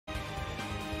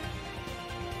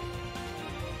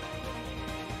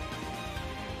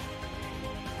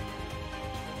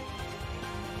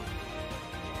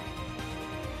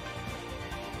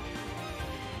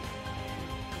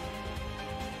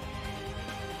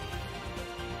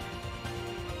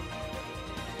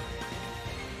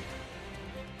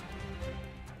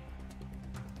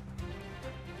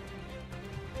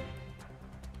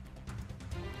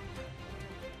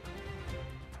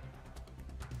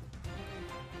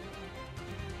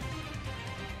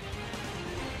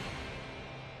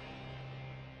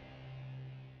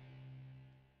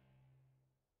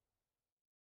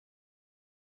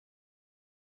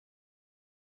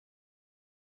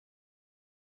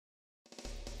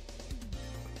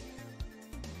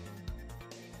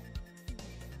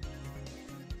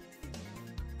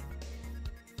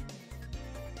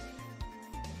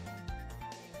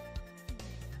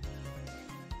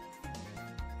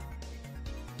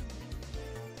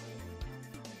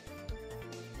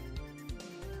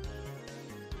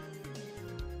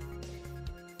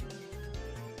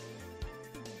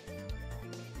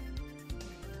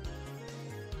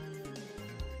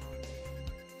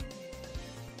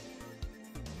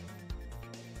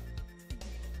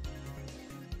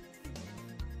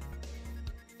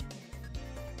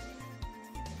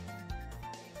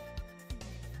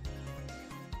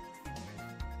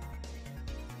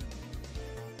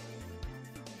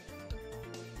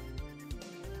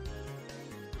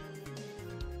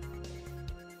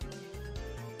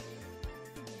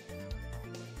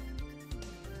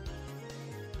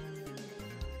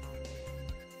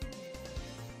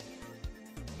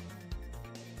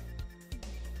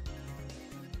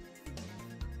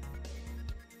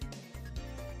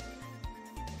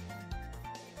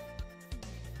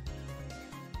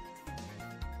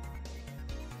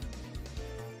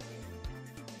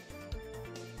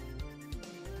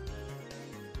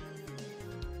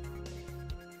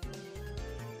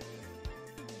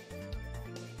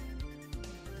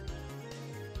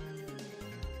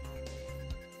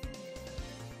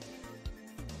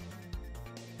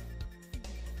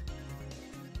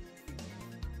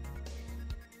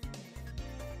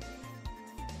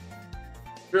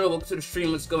Drill, welcome to the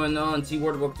stream, what's going on?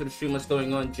 T-Ward, welcome to the stream, what's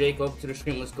going on? Jake, welcome to the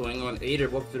stream, what's going on? Ader,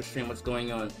 welcome to the stream, what's going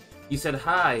on? You said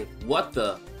hi. What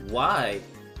the? Why?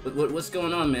 What's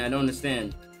going on, man? I don't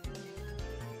understand.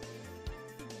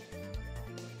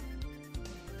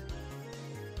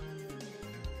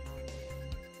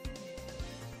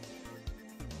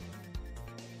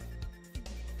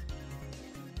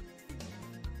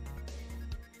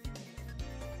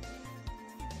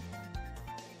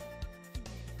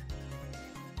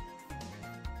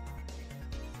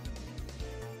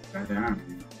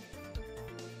 Goddamn.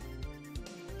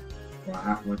 What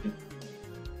happened with it?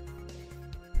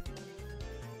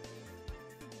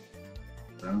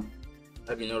 Well,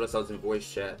 Have you noticed I was in voice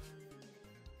chat?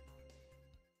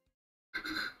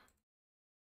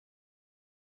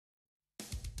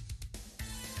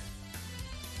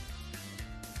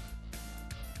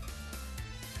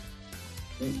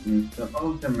 this is the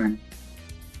ultimate.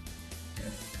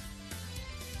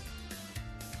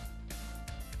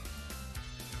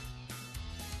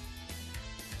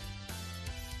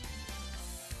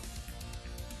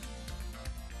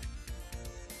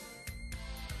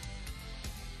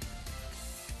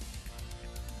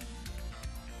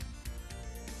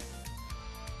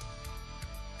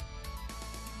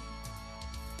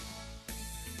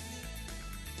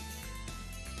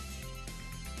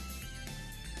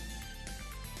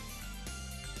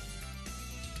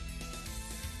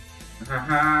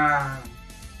 Haha.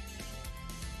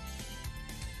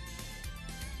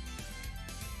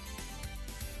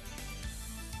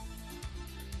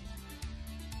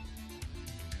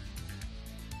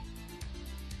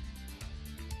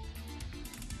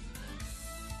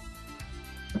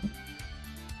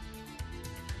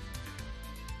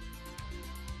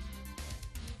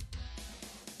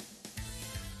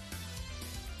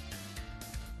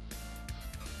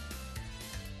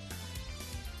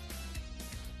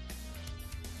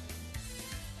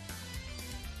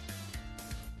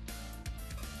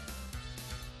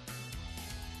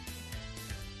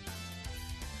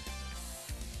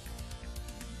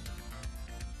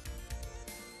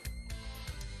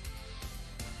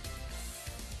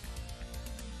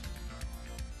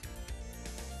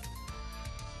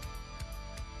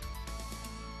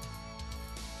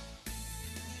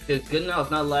 It's good now,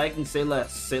 it's not lagging, say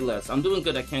less, say less. I'm doing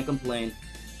good, I can't complain.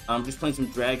 I'm just playing some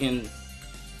Dragon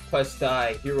Quest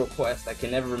I, Hero Quest. I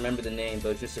can never remember the name, but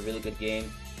it's just a really good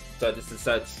game. So I just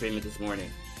decided to stream it this morning.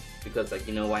 Because, like,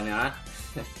 you know, why not?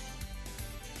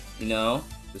 You know?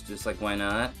 It's just like, why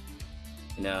not?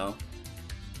 You know?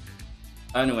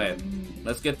 Anyway,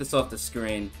 let's get this off the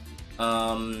screen.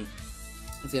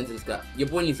 Let's get into this guy. Your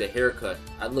boy needs a haircut.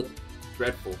 I look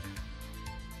dreadful.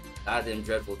 Goddamn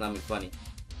dreadful, it's not even funny.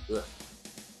 Ugh.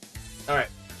 Alright,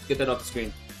 let's get that off the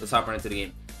screen. Let's hop right into the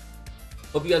game.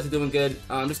 Hope you guys are doing good.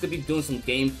 I'm just gonna be doing some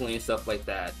gameplay and stuff like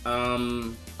that. I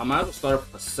might as well start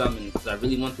off with a summon because I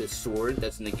really want this sword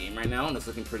that's in the game right now, and it's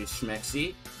looking pretty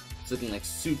schmexy. It's looking like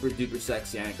super duper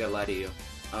sexy, I ain't gonna lie to you.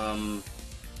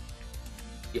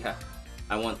 Yeah,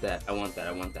 I want that, I want that,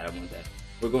 I want that, I want that.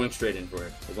 We're going straight in for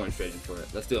it. We're going straight in for it.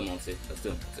 Let's do a multi. Let's do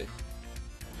a multi.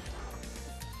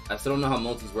 I still don't know how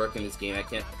multis work in this game. I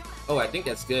can't. Oh, I think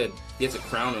that's good. He has a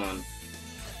crown on.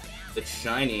 It's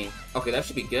shiny. Okay, that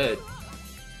should be good.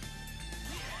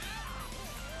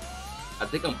 I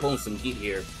think I'm pulling some heat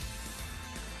here.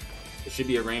 There should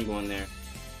be a rainbow in there.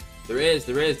 There is,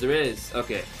 there is, there is.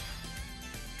 Okay.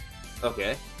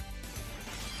 Okay.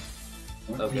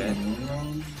 Okay.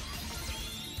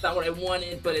 It's not what I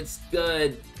wanted, but it's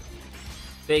good.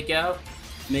 Fake out?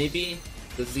 Maybe?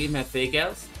 Does this game have fake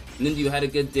outs? Nindo, you had a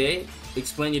good day?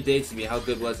 Explain your day to me. How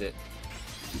good was it?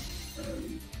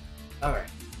 Alright.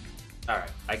 Alright.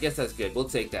 I guess that's good. We'll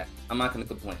take that. I'm not gonna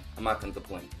complain. I'm not gonna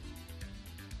complain.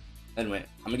 Anyway,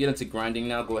 I'm gonna get into grinding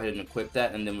now. Go ahead and equip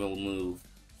that, and then we'll move.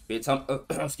 Wait,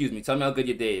 excuse me. Tell me how good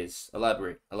your day is.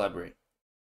 Elaborate. Elaborate.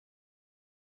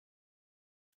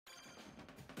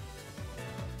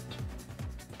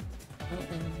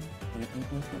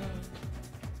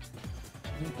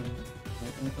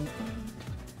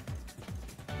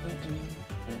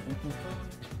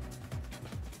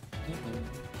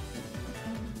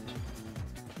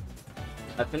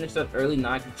 I finished up early,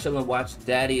 now I can chill and watch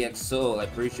Daddy X Soul. I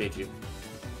appreciate you.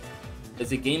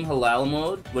 Is it game halal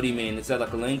mode? What do you mean? Is that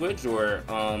like a language or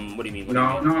what do you mean? What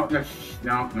No, do you mean?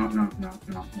 Don't.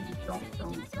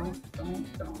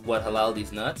 What, halal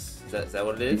these nuts? Is that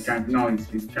what it is?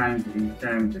 He's trying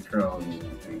to troll you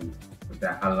with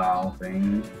that halal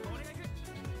thing.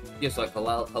 Yes, like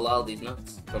halal these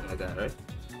nuts, something like that, right?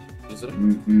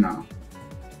 No.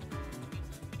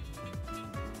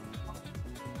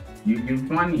 You're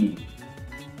funny.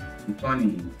 You're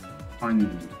funny. funny.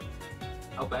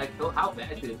 How bad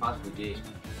could it possibly be?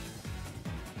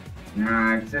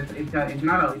 Nah, it's just it's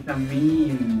a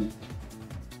meme.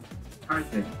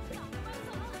 Hard to explain.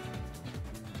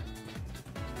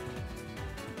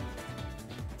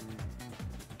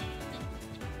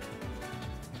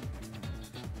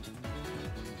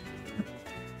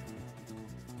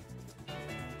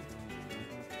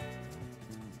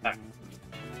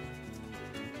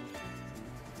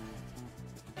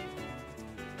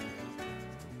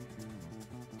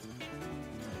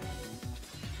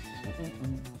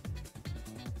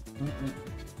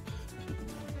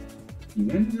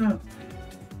 Nindo.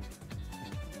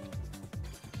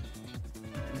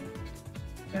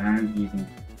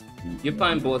 You're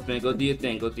fine, both, man. Go do your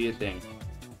thing. Go do your thing.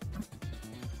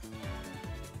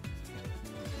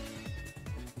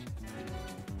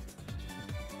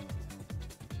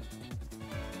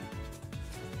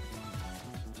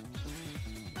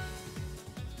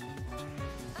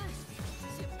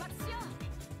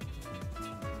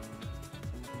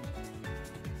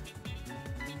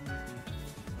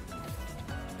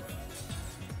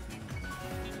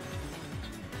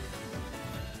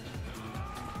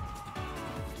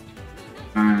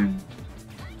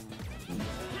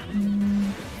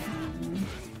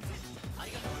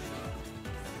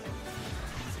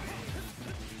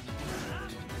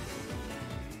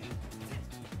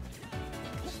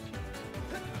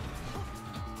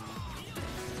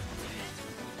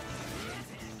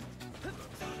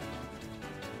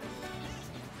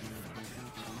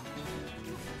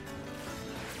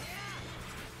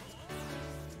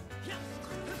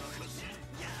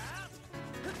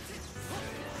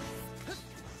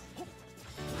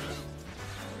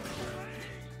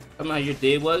 How your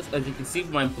day was? As you can see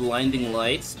from my blinding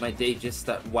lights, my day just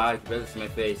started. Wow, it feathers in my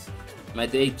face. My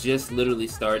day just literally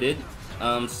started.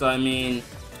 So I mean,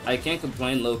 I can't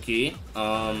complain, low key.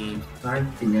 5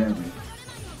 p.m.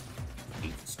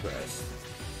 Jesus Christ.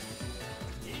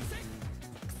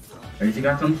 At least you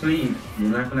got some sleep.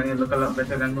 You definitely look a lot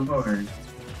better than before. What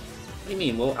do you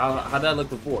mean? Well, how did I look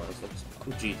before? I was like,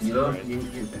 oh, Jesus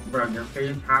Christ. Bro, your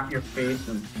face, half your face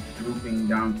was drooping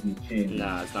down to your chin.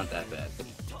 Nah, it's not that bad.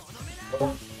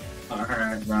 Oh,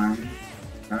 alright, Ryan.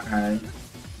 Alright.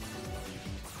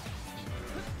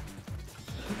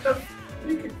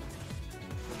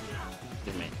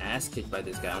 Get my ass kicked by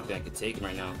this guy. I don't think I could take him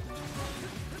right now.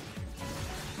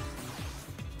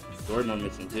 Sword mode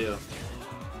mission too.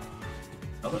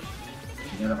 Oh,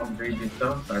 you gotta upgrade your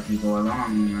stuff as you go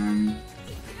along, man.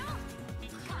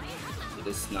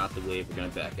 This is not the wave. We're gonna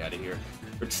back out of here.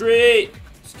 Retreat!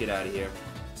 Just get out of here.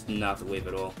 It's not the wave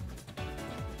at all.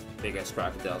 Big ass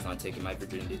crocodile's not taking my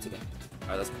virginity today.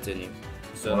 Alright, let's continue.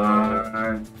 So,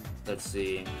 let's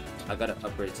see. I gotta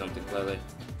upgrade something, clearly. You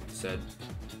said.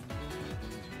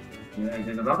 Yeah,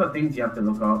 there's a lot of things you have to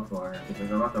look out for. There's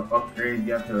a lot of upgrades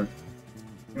you have to.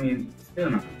 I mean,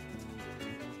 still not.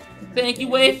 Thank you,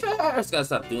 wait first! Gotta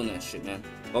stop doing that shit, man.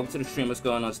 Welcome to the stream. What's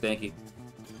going on, Stanky?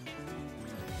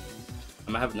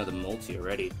 I might have another multi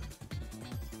already.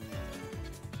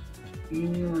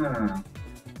 Yeah.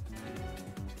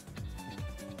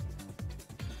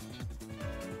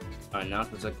 Alright, now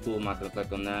it's like cool. I'm not gonna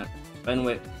click on that. But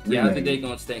anyway, yeah, how's the day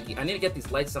going, Stanky? I need to get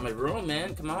these lights on my room,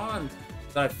 man. Come on.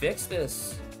 Gotta fix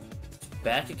this.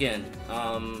 Back again.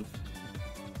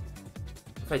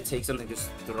 If I take something,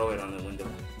 just throw it on the window.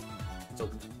 So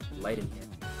light in here.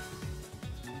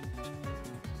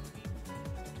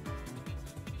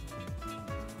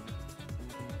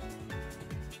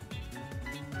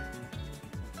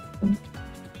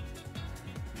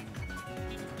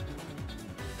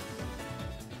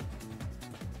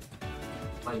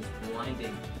 It's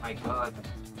blinding. My God.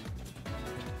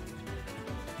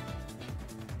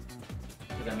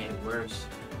 I think I made it worse.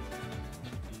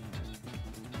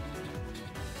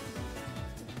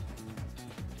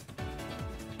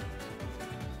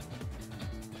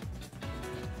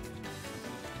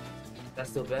 That's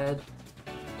still bad.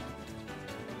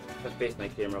 I face my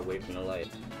camera away from the light.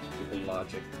 Using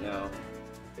logic. No.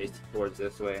 Face it towards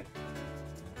this way.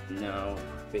 No.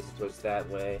 Face it towards that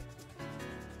way.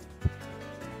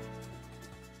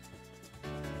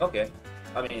 Okay,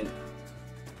 I mean...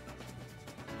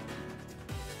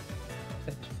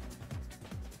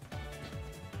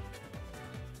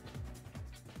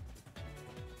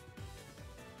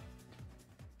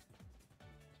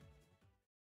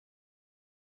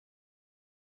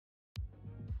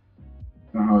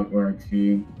 Not how it works,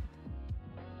 see.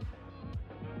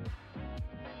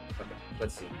 Okay,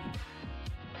 let's see.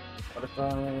 What if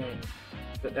I...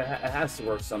 It has to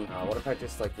work somehow. What if I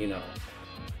just, like, you know...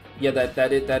 Yeah,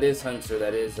 that is Hunter.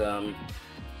 That is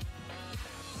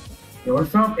Yo,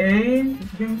 what's up, Ace?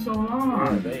 It's been so long.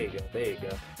 Yeah, there you go. There you go.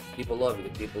 People love you.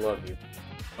 People love you.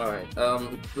 All right.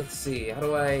 Let's see. How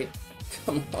do I?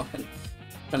 Come on. I'm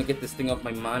trying to get this thing off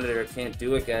my monitor. I can't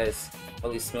do it, guys.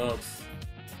 Holy smokes.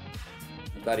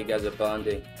 I'm glad you guys are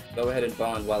bonding. Go ahead and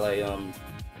bond while I'll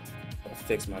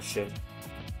fix my shit.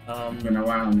 It's been a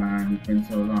while, man. It's been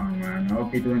so long, man. I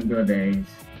hope you're doing good, Ace.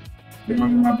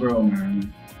 Been my bro,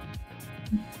 man.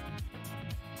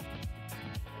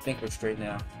 I think we're straight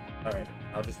now. All right.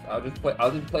 I'll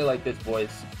just play like this, boys.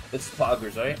 This is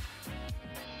Poggers, right?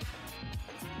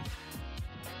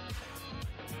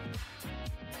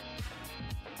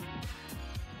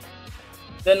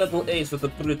 Then little Ace with a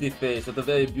pretty face, with a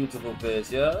very beautiful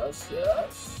face. Yes,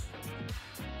 yes.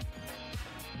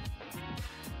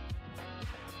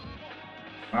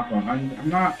 Papa, I'm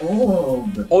not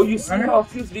old. Oh, you see how it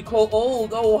feels to be called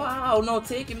old? Oh, wow. No,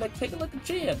 take it like a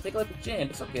champ. Take it like a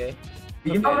champ. It's okay.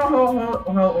 You don't know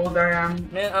how old I am?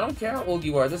 Man, I don't care how old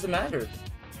you are. It doesn't matter.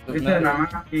 Listen, I'm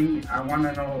asking. I want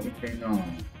to know if they know.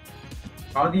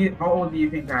 How old do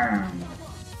you think I am?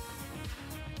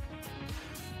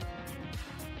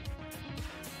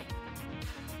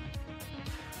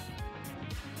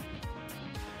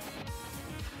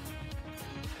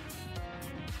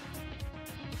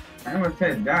 I never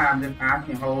said that. I'm just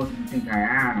asking how old do you think I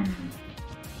am?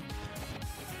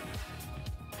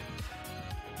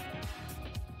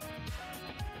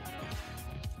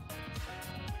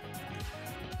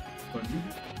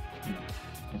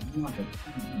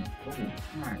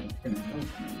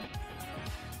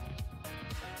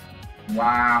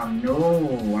 Wow,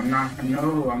 no, I'm not.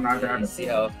 No, I'm not that. See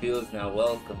how it feels now.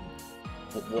 Welcome.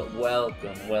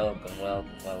 Welcome.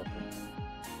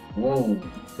 Whoa.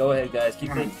 Go ahead, guys.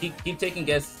 Keep taking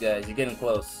guesses, guys. You're getting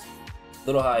close. A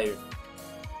little higher.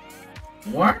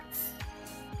 What?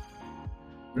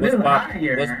 What's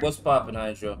higher. What's poppin',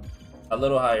 Hydro? A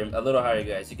little higher,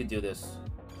 guys. You can do this.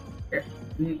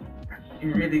 You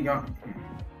really got.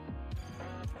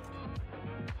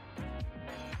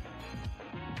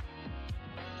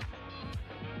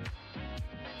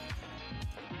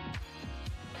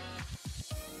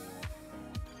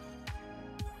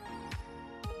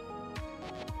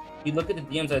 You look at the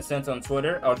DMs I sent on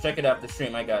Twitter. I'll check it after the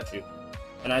stream. I got you.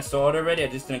 And I saw it already. I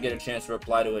just didn't get a chance to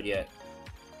reply to it yet.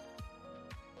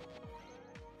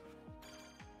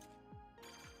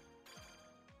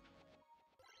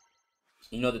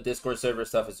 You know, the Discord server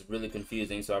stuff is really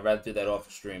confusing, so I'd rather do that off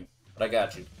the stream. But I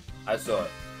got you. I saw it.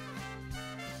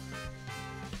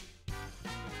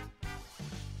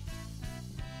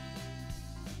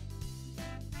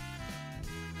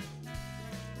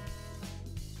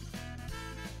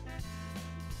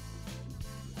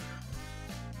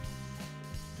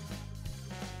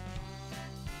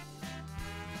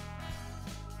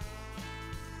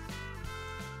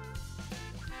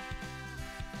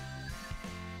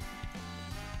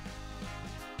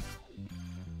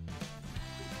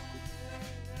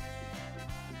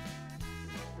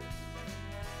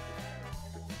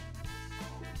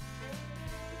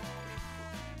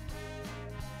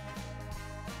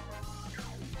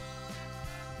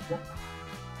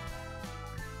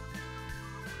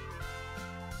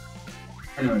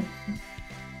 Anyway,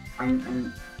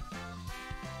 I'm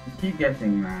keep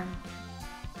guessing, man.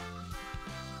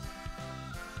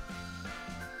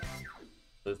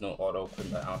 There's no auto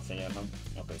combat option yet, huh?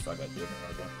 Okay, so I got to do it.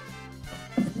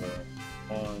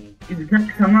 Jesus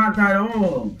Christ, I'm not that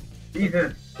old.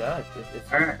 Jesus. God,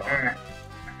 it's Alright.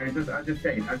 I'll just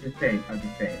say.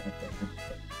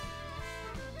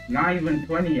 Not even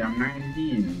 20, I'm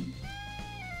 19.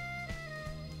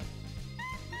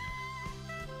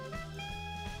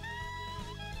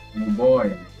 I'm a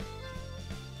boy.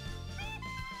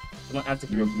 Someone asked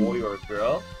if you're a boy or a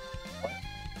girl.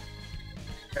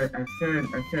 I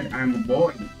said I'm a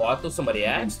boy. Oh, I thought somebody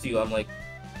asked you. I'm like,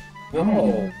 whoa,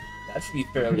 No. that should be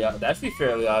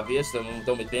fairly obvious,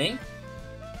 don't we think?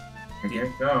 I guess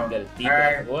so. You got a deep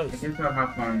ass I voice. guess I'll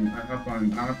hop on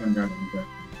Dragon Quest.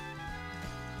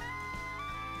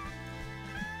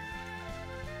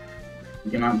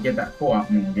 You cannot get that co-op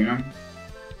mode, you know?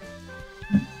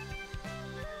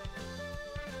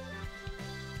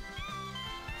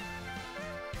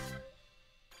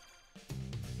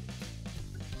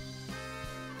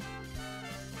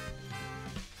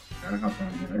 I'll hop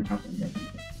on Dragon Quest.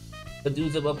 The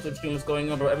dudes above Twitch stream is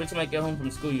going on, bro. Every time I get home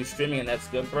from school, you're streaming, and that's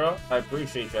good, bro. I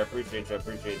appreciate you.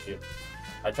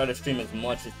 I try to stream as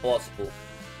much as possible.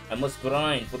 I must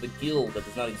grind for the guild that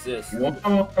does not exist. Whoa,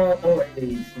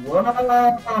 Ace.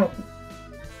 Whoa!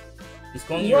 He's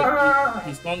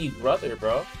calling you brother,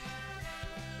 bro.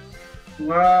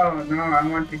 Well, no, I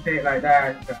want to say it like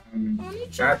that.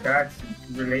 That's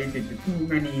related to too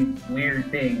many weird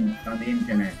things on the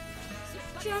internet.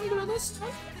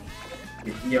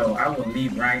 Yo, I will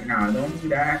leave right now. Don't do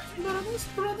that.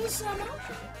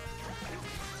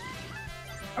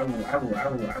 I will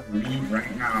leave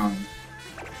right now.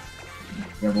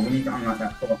 Yeah, but we need to unlock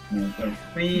that top mode. So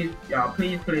please, y'all,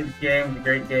 please play this game. It's a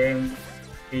great game.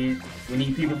 Please, we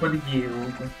need people for the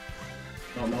guild.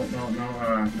 No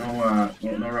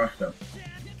rush stuff.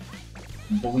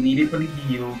 But we need it for the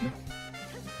guild.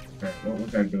 Okay, what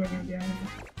was I doing again?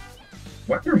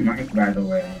 What's your mic, by the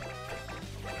way?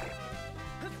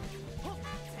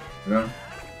 Hello?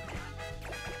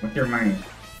 What's your mic?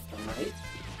 Right?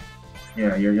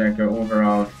 Yeah, you're like your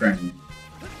overall strength.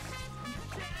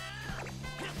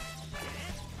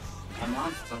 I'm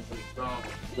on something from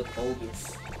the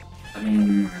folders. I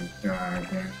mean, oh my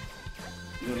god, man.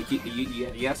 You want to keep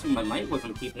you asked me my mic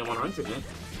wasn't keeping it 100, man.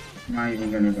 I'm not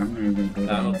even gonna go down.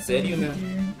 I don't say you,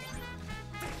 man.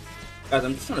 Guys,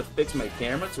 I'm just trying to fix my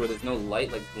camera to where there's no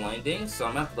light like blinding, so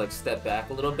I'm gonna have to like step back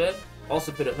a little bit.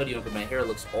 Also put a hoodie on because my hair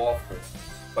looks awful.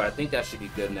 But I think that should be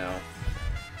good now.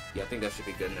 Yeah, I think that should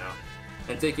be good now.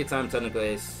 And take your time, Thunder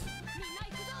Glaze.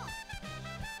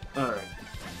 Alright.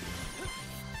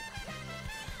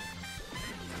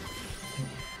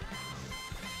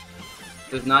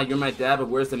 Says, nah, you're my dad, but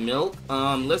where's the milk?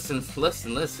 Listen.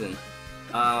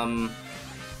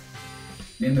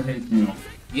 Nindo hates milk.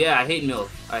 Yeah, I hate milk.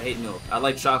 I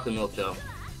like chocolate milk, though.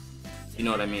 You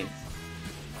know what I mean.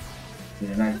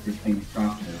 Yeah, that's this thing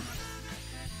chocolate.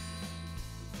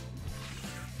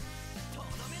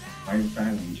 Why are you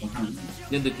silent? What happened?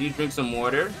 Nindo, do you drink some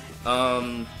water?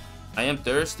 I am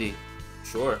thirsty.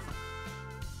 Sure.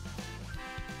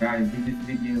 Guys, give this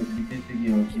video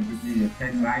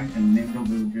 10 likes and Nindo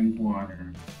will drink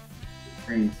water.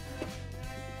 Crazy.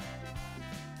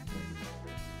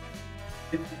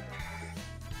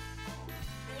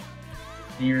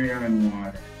 Cereal and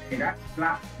water. Hey, that's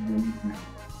slaps now.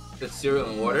 Just cereal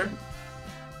and water?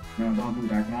 No, don't do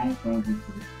that. Don't do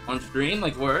that. On screen,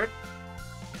 like word?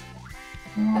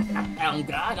 No, Oh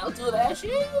God, I'll do that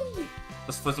shit.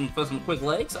 Just for some quick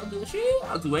likes, I'll do the shit.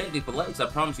 I'll do anything for likes. I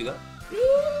promise you that.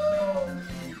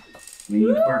 We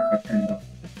need to work for $10.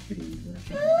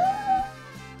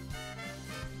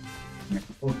 It's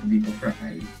supposed to be for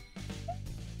price.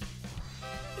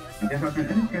 I guess I'll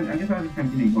just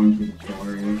continue going through the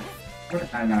story.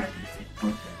 What I like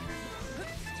is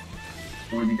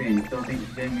what do you think? You still think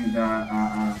the game is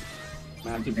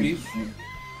Masterpiece? Yeah.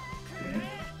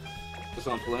 That's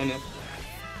what I'm playing it.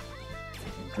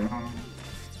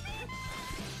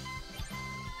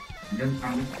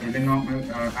 I'm just giving out my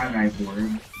highlight board.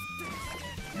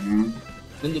 You know?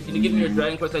 Nindo, can you give me your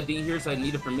Dragon Quest ID here so I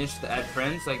need a permission to add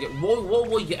friends? So I get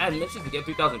whoa, you add missions to get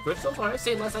 3,000 crystals? Alright,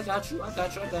 say less, I got you. 1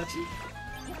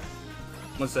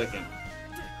 second.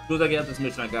 As soon as I get out this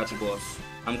mission, I got you, boss.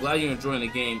 I'm glad you're enjoying the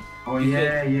game. Oh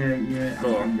yeah.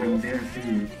 I'm there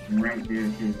too. I'm right there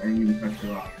too. I didn't even touch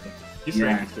you off. You're straight,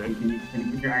 yeah. Can you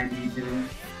put your ID too?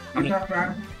 I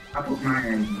put my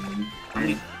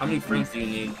ID. How many friends do you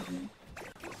need? I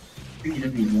think you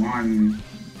just need one.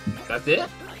 That's it?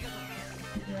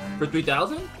 Yeah. For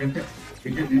 3,000? It's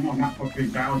just no, not for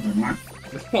 3,000. What?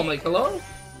 I'm like, hello?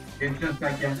 It's just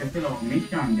like you have to fill out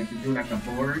mission. You have to do like a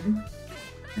board.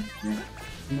 Yeah.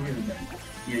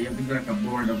 Yeah, you have to do like a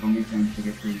board of missions to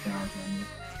get 3,000.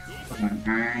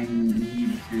 I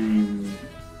need to.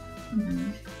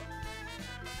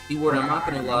 Keyword, I'm not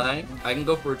gonna lie. I can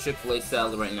go for a Chick-fil-A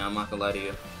salad right now. I'm not gonna lie to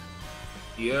you.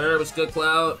 Yeah, what's good,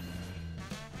 Cloud?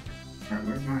 Alright,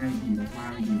 where's my ID?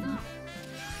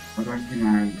 What do I see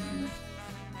my ID?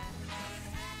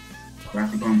 Do I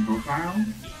have to go on profile?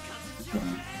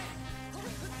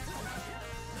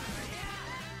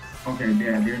 Okay,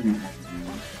 there's my ID.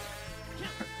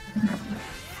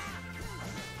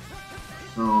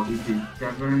 So if it's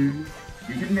 7,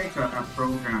 you can make a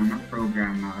program,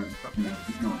 something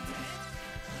like, no,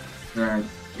 that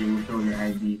it will show your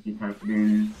ID if you type it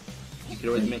in. You could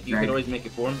always make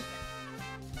it for me.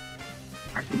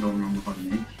 I actually don't remember how to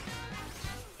make.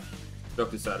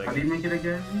 Joke aside, How do you make it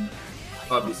again?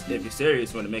 Obviously, if you're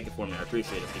serious, you want to make it for me, I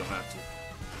appreciate it if you don't have to.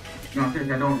 No,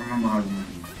 seriously, I don't remember how to make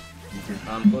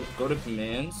it. Go to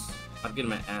commands. I'm getting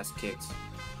my ass kicked.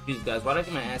 These guys, why do I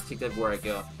get my ass kicked everywhere I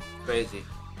go? Crazy.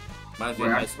 Reminds me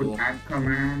of high school. Add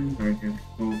commands or just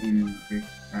go in this,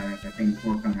 I think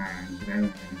 4 commands, but I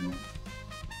don't remember.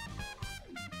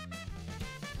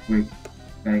 Wait,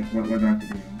 like, what do I have to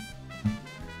do?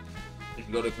 You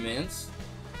can go to commands.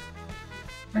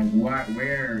 Like what?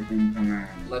 Where in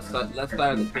command? Left side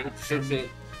of the page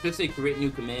should say create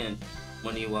new command.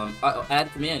 When you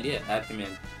add command, yeah, add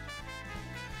command.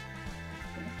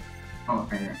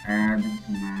 Okay, add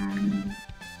command.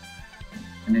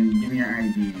 And then give me your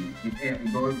ID.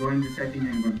 Go into settings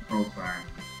and go to profile.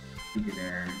 Keep it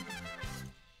there.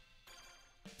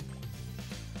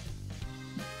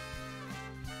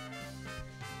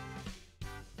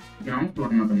 You can also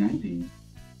put another monkey.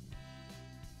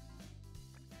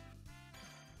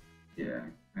 Yeah.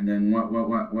 And then what?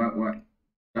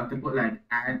 You have to put like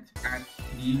add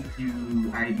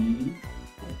DQ ID.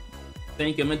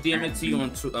 Thank you. I'm gonna DM it to you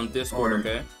on Discord,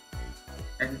 okay?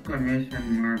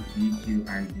 Exclamation mark DQ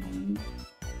ID.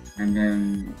 And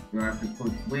then you have to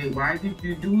put. Wait, why did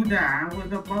you do that? I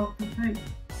was about to say.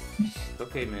 It's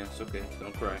okay, man. It's okay.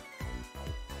 Don't cry.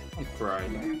 Don't cry.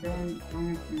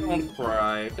 Don't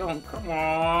Cry. Don't. Come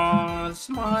on.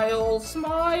 Smile.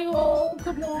 Smile.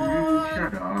 Come on.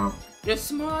 Shut up. Just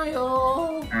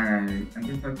smile. Alright, I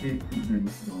guess I'll keep the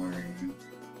story.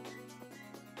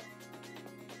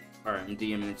 Alright, I'm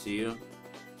DMing it to you.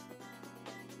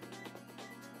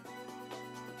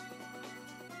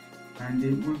 And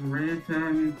it was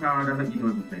written, Cloud, I bet you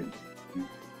know the thing.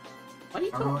 Why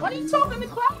are you talking to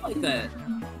Cloud like that?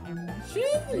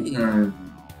 Jeez. Because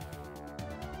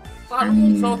Cloud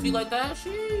won't talk to you like that.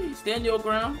 Jeez. Stand your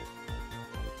ground.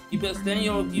 You better stand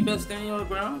your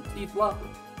ground. Steve Flopper.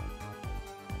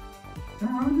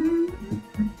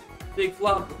 Big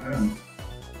Flopper.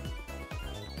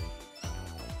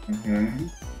 Okay.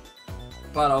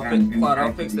 Cloud,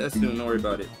 I'll fix that soon. Don't worry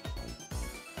about it.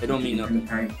 It don't mean nothing.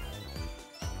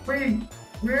 Wait,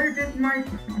 where did my...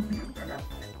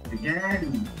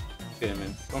 Again. Okay,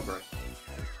 man. Don't cry.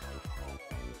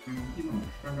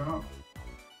 Shut up.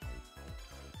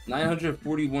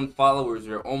 941 followers.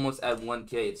 We're almost at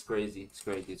 1K. It's crazy. It's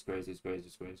crazy. It's crazy. It's crazy.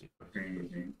 It's crazy.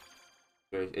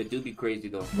 Crazy. It do be crazy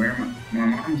though. Where my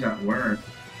mom's at work.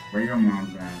 Where your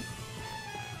mom's at?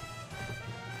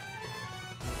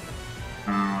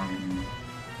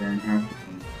 Then have to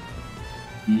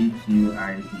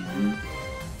EQID.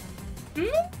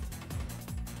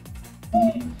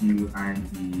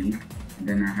 EQID. And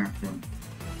then I have to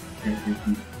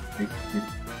fix this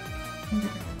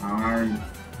R.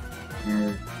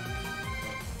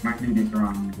 Might do this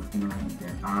wrong, but you know what I'm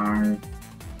saying. R.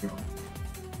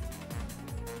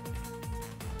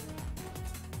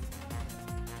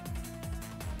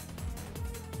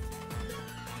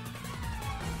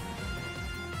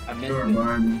 Sure,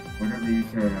 bud. Whatever you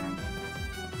say.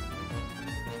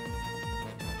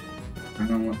 I don't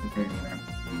know what to say to that.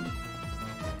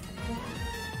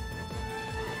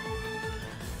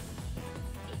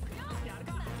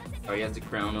 Oh, he has the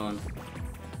crown on.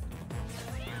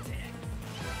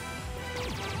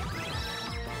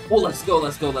 Oh, let's go,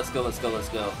 let's go, let's go, let's go, let's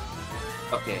go.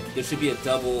 Okay, there should be a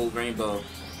double rainbow.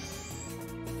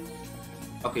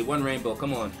 Okay, one rainbow,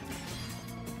 come on.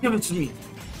 Give it to me.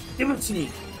 Give it to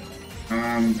me.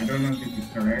 I don't know if this is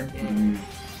correct.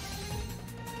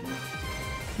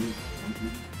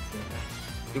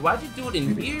 Dude, why'd you do it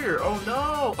in here? Oh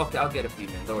no! Okay, I'll get it for you,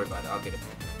 man. Don't worry about it. I'll get it for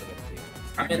you.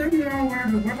 I didn't know where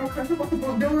I'm supposed to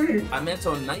do it. I meant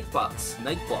on Nightbox.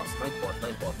 Nightbox.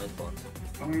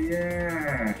 Oh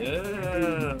yeah.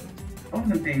 Yeah. I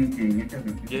wasn't thinking. It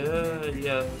doesn't.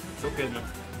 Yeah. It's okay, man.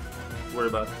 Don't worry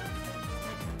about it.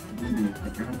 I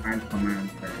don't add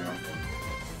commands very often.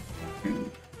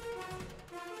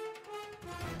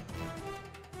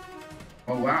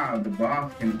 Oh wow, the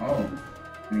boss can I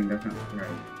mean that's not right.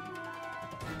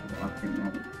 The boss can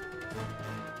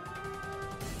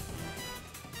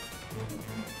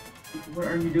What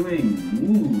are you doing?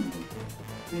 Move.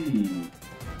 Please.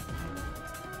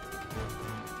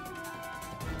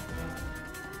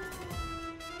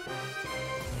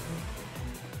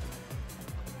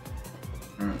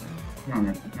 Come on,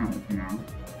 it's not working now.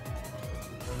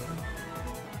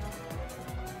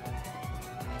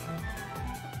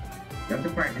 You have to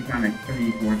practice on like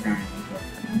 3-4 times.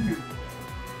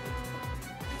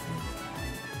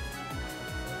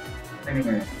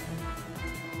 Anyway.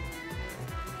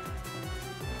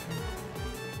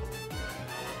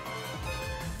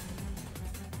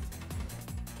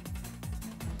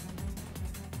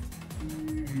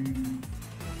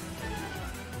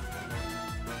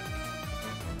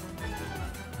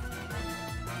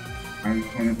 I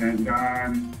just want to thank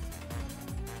God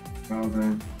for all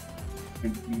the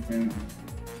good people.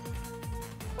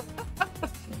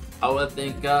 I want to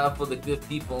thank God for the good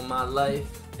people in my life.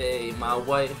 Hey, my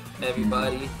wife,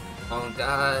 everybody. On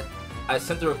God. I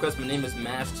sent the request. My name is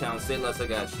Mash Town. Say less, I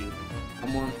got you. I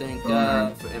want to thank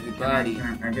God for everybody.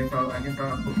 I guess I'll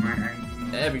put my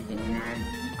ID. Everyone.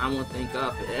 I want to thank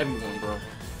God for everyone, bro.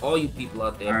 all you people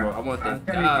out there, bro. I want to thank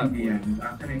God.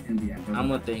 I'll send it in the end. I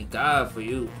want to thank God for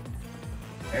you.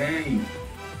 Hey.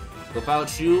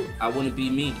 Without you, I wouldn't be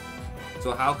me.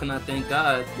 So how can I thank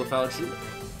God without you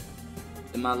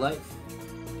in my life?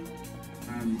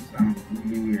 You sound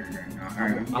really weird right now. All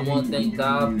right, I want to thank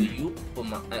God for you,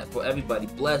 for everybody.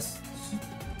 Blessings.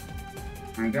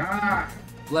 My God.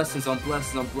 Blessings on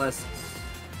blessings on blessings.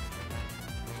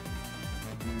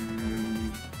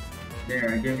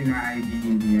 There, I gave you my ID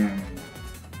in the end.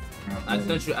 I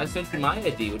sent you my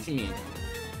ID. What you mean?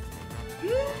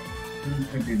 You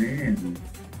put it in.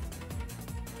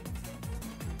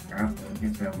 I'll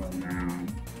focus that one now.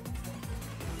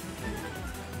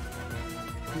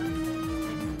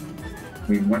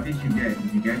 Wait, what did you get?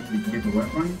 Did you get the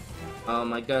weapon?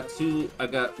 I got two. I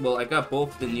got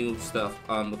both the new stuff,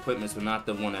 equipments, but not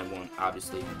the one I want,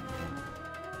 obviously.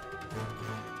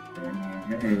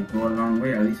 Hey, go a long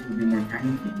way. At least it'll be more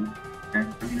tanky. I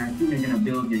mean, I think they're gonna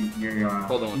build your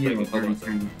hold on one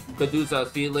second. Kaduza,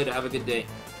 see you later. Have a good day.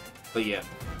 But yeah.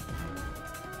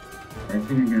 I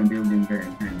think you're gonna build them very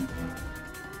tiny.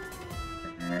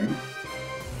 Alright.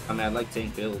 I mean, I like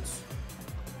tank builds.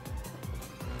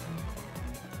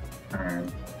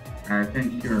 Alright. I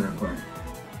think you're a request.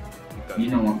 Okay. You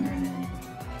know what, man.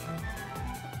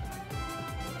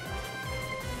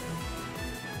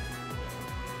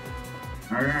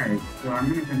 Alright, so I'm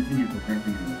gonna continue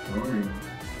progressing in the story.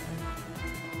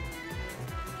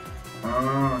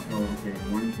 Oh, so okay,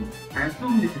 1, 2. I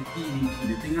assume this is PvP.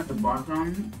 The thing at the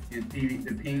bottom is PvP.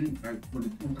 The thing like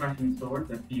with the 2 clashing swords,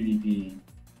 that's PvP.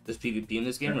 There's PvP in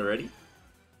this game already?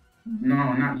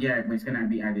 No, not yet, but it's gonna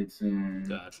be added soon.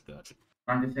 Gotcha.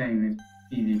 I'm just saying it's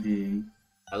PvP.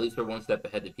 At least we're one step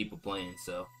ahead of people playing,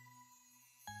 so.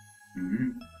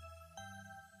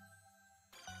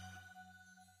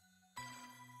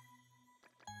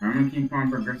 I'm gonna keep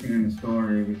on progressing in the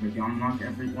story because you unlock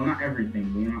not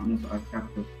everything, but you're not most of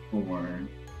chapter 4.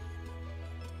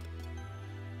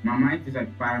 My mic is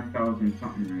like 5,000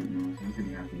 something right now, so I'm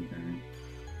pretty happy with that.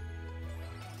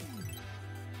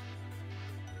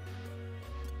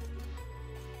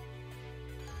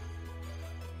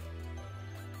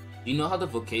 Do you know how the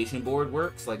vocation board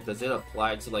works? Like, does it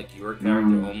apply to like your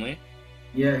character only?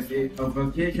 Yes, a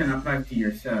vocation applies to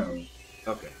yourself.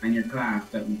 Okay. And your class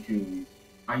that you choose.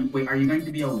 Are you going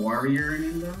to be a warrior in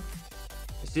Nindo?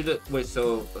 It's either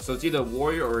so it's either a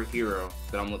warrior or a hero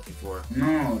that I'm looking for.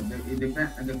 No,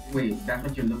 wait, that's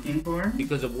what you're looking for?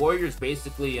 Because a warrior is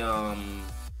basically gonna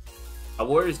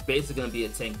be a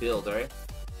tank build, right?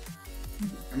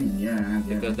 I mean, yeah.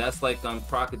 Because that's like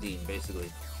Crocodile,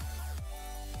 basically.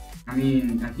 I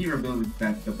mean, a hero build is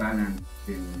that the balance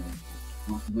to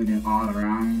good and all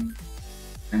around,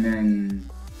 and then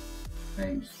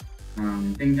like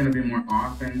things gonna be more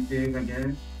offensive, I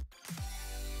guess,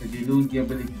 because you lose the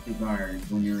ability to guard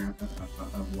when you're a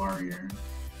warrior.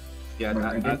 Yeah,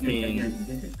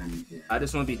 I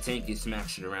just want to be tanky,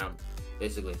 smash it around,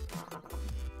 basically.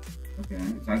 Okay,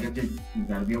 so I guess you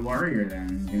gotta be a warrior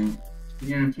then.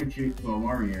 You're gonna switch you to a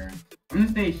warrior. I'm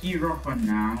gonna say hero for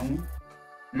now.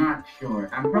 Not sure.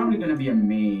 I'm probably gonna be a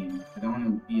main. I don't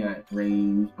want to be a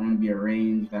range. I want to be a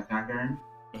ranged attacker.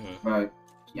 But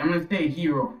I'm gonna stay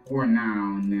hero for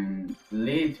now, and then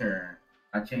later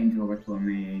I change over to a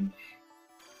mage.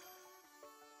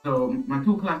 So my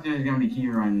 2 classes is gonna be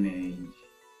hero and mage.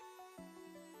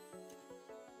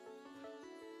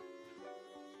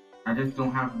 I just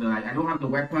don't have the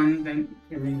weapons and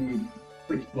to really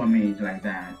switch to a mage like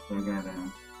that. So I gotta.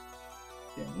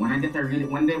 Yeah, when I get that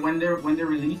when they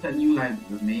release a new like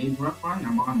mage weapon,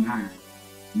 I'm online.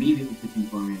 Immediately switching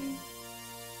for a mage.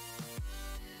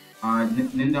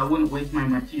 Nindo, I wouldn't waste my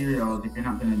materials if you're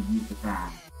not gonna use the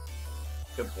class.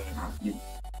 Good point.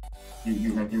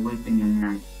 You're wasting your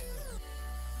night.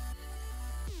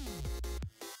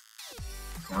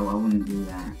 So I wouldn't do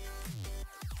that.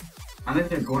 Unless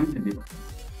they're going to be.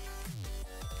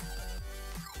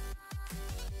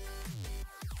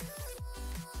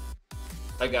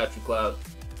 I got you, Cloud.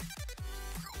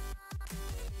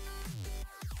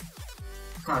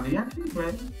 Cloud, do you actually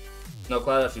play? No,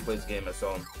 Cloud actually plays the game. I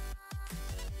saw him.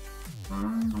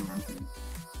 Okay.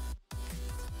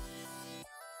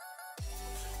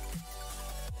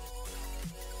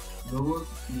 Those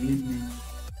evening.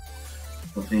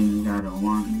 The things I don't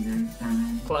want you to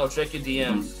time. Cloud, check your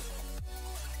DMs.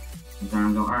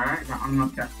 Sometimes go, alright, I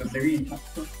unlocked chapter 3.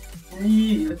 Chapter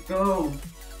 3, let's go.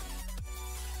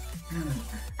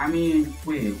 I mean,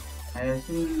 wait, I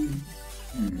assume,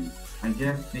 I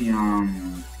guess the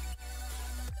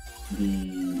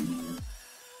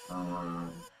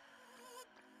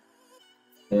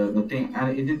 2 thing.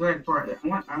 Is it like for?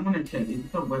 I want to check. Is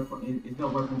it a weapon? Is it a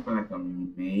weapon for like a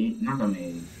maid? Not a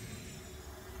maid,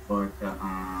 but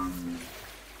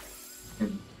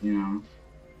you know,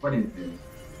 what is this?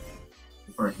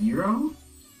 For a hero?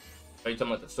 Are you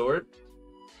talking about the sword?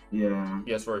 Yeah.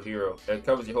 Yes, for a hero. It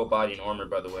covers your whole body in armor,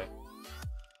 by the way.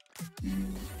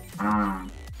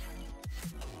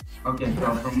 Okay,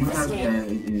 so from what I've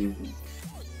said, it is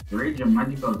raise your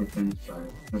magical defense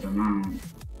by the amount.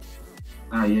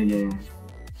 Yeah.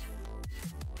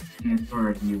 And it's for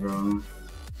a hero.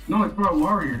 No, it's for a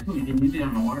warrior too. You can use it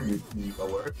on a warrior too. A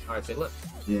word? Alright, say look.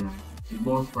 Yeah. It's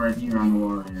both for a hero and a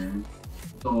warrior.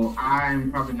 So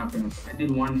I'm probably not gonna. I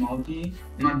did one multi.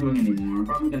 I'm not doing anymore. I'm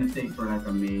probably gonna stay for like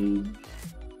a mage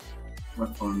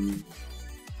weapon.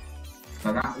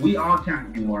 But we all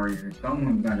can't be warriors.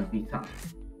 Someone's gotta be tough.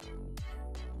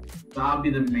 So I'll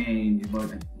be the mage, but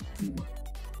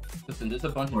listen, there's a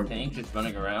bunch of tanks just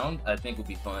running around. I think we'll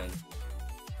be fine.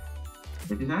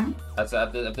 What is that? I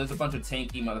said if there's a bunch of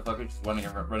tanky motherfuckers just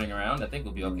running around, I think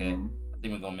we'll be okay. I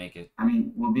think we're gonna make it. I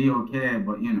mean, we'll be okay,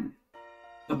 but you know.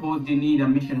 Suppose you need a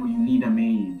mission where you need a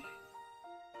mage.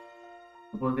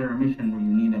 Suppose there's a mission where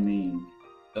you need a mage.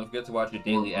 Don't forget to watch your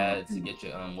daily ads to get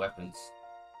your weapons.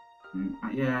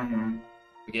 Yeah.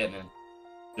 Forget, man.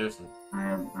 Seriously.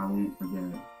 I won't forget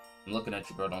it. I'm looking at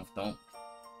you, bro. Don't.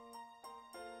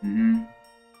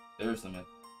 Seriously,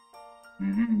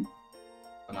 man.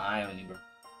 Got my eye on you, bro.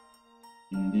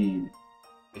 Indeed.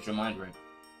 Get your mind right.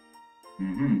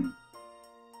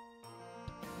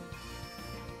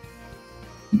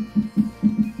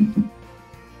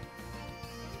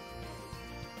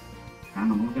 I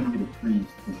don't know who's gonna be the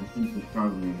priest, because the priest is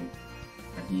probably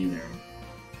a healer.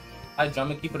 I'm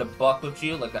gonna keep it a buck with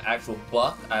you, like an actual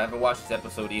buck. I haven't watched this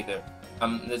episode either.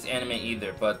 This anime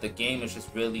either, but the game is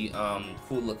just really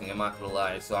cool looking, I'm not gonna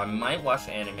lie. So I might watch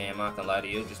the anime, I'm not gonna lie to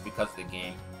you, just because of the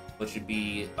game, which would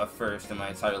be a first in my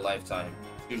entire lifetime.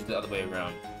 It's usually the other way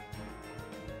around.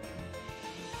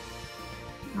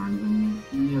 I'm gonna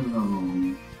be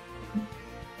alone.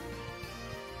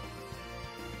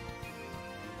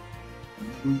 I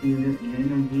can feel the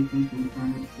energy from 2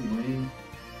 planets away.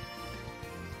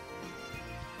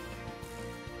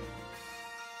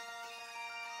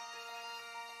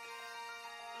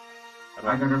 I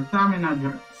got a stamina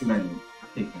drop. I'll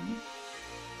take it.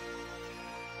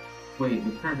 Wait,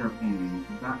 the treasure point,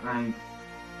 is that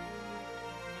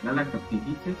like a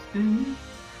pity system?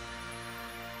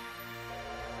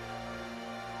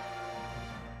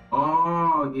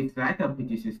 Oh, it's like a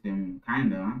pity system,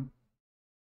 kinda.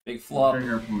 Big flop.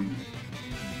 Treasure point.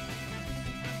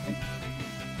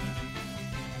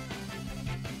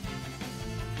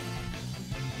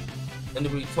 And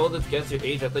we told us guess your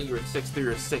age. I thought you were 6'3"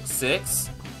 or 6'6".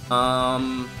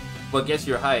 But guess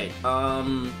your height.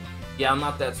 Yeah, I'm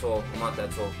not that tall.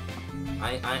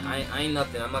 I ain't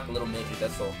nothing. I'm like a little midget.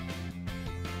 That's all.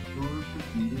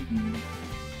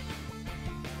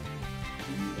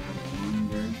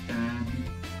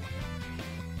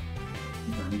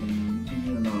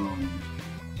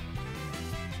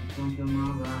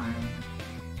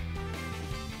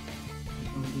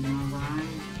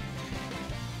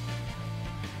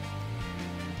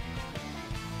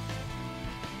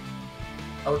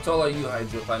 How tall are you,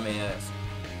 Hydra, if I may ask?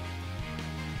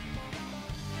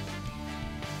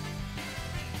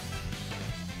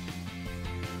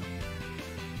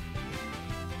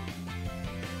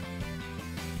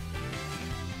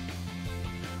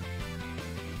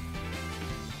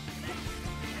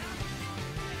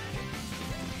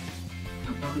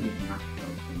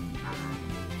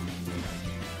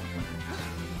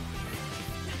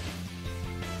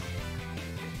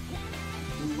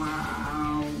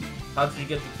 Wow. How did you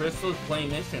get the crystals? Playing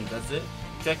missions, that's it.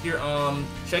 Check your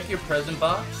present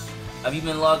box. Have you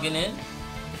been logging in?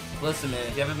 Listen, man,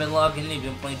 if you haven't been logging in, you've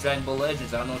been playing Dragon Ball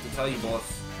Legends. I don't know what to tell you, boss.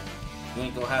 You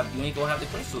ain't gonna have the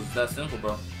crystals. It's that simple,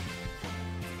 bro.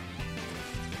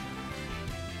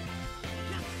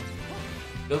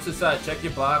 Go to the side, check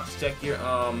your box, check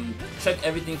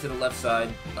everything to the left side,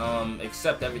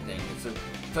 accept everything. It's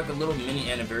like a little mini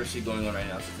anniversary going on right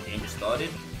now since the game just started.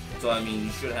 So I mean,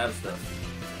 you should have stuff.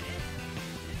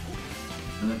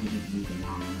 Let me just use them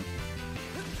on.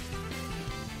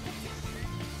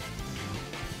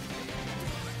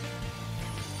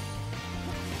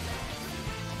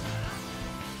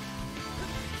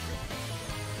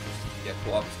 Yeah,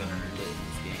 co-op is gonna be lit in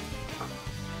this game.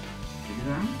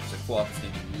 So co-op is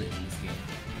gonna be lit in this game.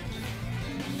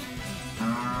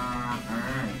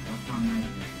 Alright, that's not nice.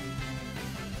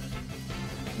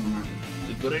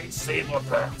 The great saber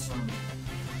pass.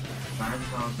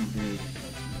 5,000 days.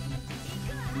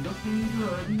 Looking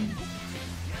good.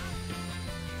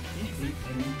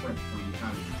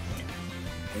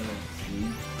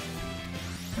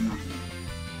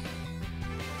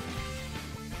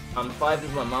 I'm 5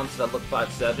 if my mom said I look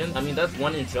 5'7". I mean, that's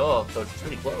 1 inch off, so it's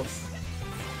pretty close.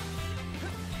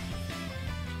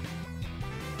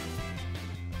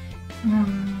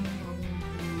 I'm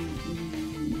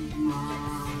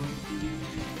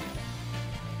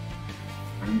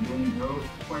doing those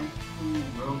quite cool,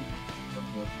 bro.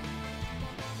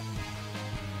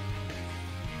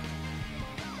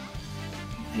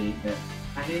 I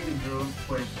hate the girls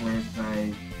quest where it's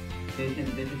like they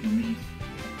just miss everything.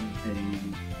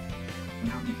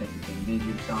 Not miss everything, they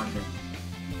just start them.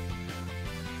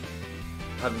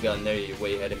 I haven't gotten there yet, you're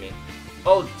way ahead of me.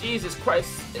 Oh, Jesus Christ,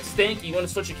 Stanky, you want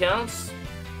to switch accounts?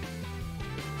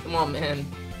 Come on, man.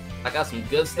 I got some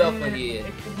good stuff on here.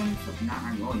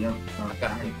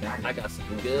 I got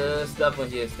some good stuff on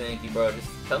here, Stanky, bro. Just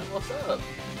tell me what's up.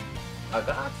 I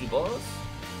got you, boss.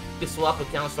 You can swap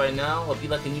accounts right now. It'll be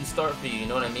like a new start for you, you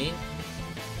know what I mean?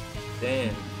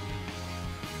 Damn.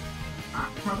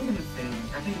 I'm probably gonna say,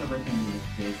 I think the best thing is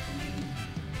this for me.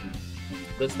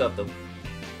 Good stuff, though.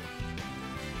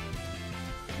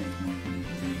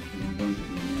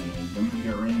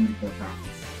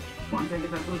 Once I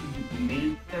get that those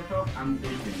main set up, I'm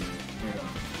thinking straight up.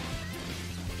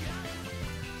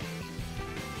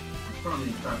 I'll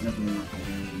probably start leveling up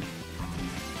again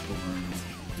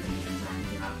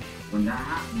when that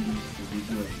happens, it'll be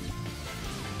good.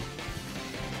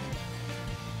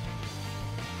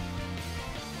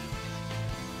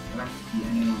 I like to see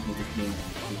anyone who is playing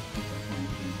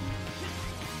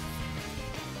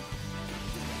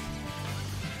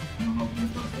you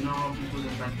know how people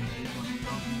just like to say something.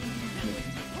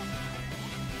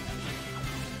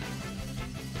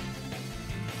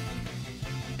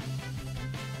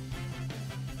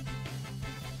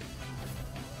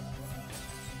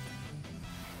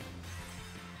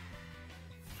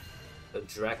 A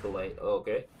Dracolite, oh,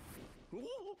 okay.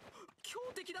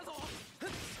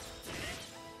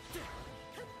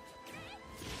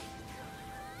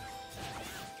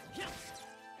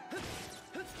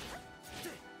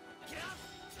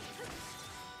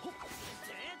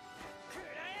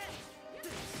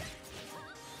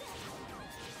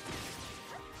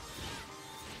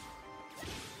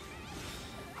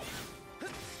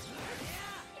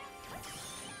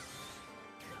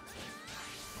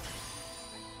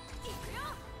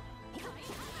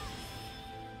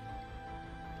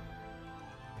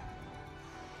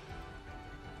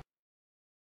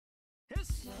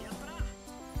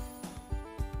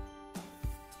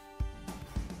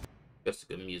 Just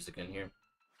good music in here.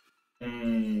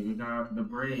 Hey, we got the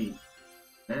break.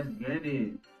 Let's get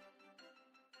it.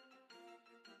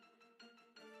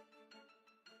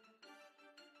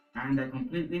 And I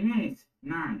completely missed.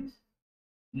 Nice.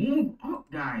 Move up,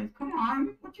 guys. Come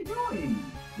on. What you doing?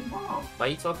 Move up. Why are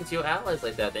you talking to your allies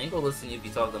like that? They ain't gonna listen to you if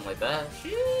you talk to them like that.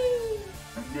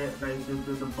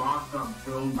 The boss got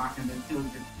thrown back and they're still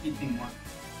just hitting one.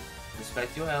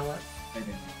 Respect your allies.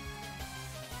 Okay.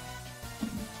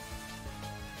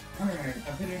 Alright,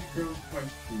 I finished those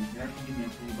questions. You have to give me a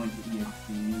whole bunch of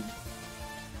EXP.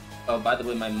 Oh, by the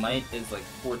way, my might is like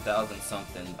 4,000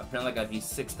 something. Apparently I gotta beat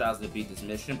 6,000 to beat this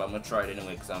mission, but I'm gonna try it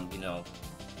anyway because I'm, you know,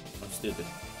 I'm stupid.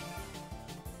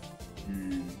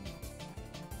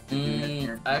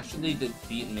 Actually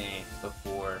defeat me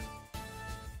before.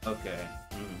 Okay.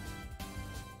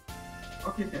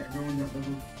 Okay, so everyone got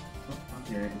level.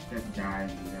 Okay, except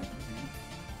guys.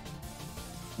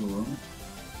 Cool.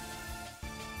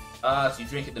 So you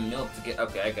drink the milk to get.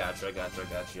 Okay, I got you.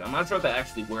 I'm not sure if that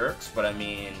actually works, but I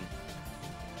mean,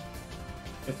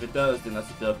 if it does, then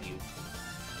that's a W.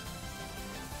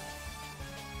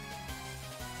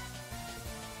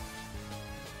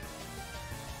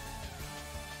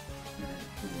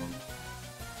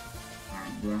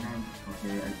 Do I have,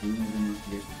 okay, I do have enough to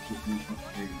get the shipment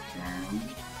upgrade down.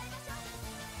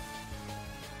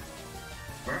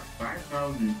 We're at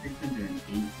 5,608,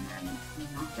 man.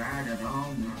 Not bad at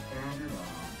all, not bad at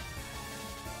all.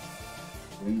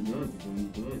 Doing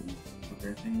good.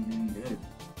 Progressing, doing good.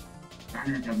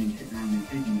 Banners have been sitting on me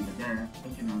taking me to death,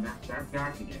 but you know, that's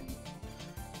got to get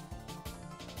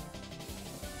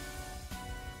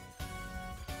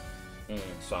me.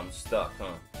 So I'm stuck,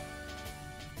 huh?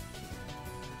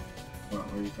 What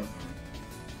are you talking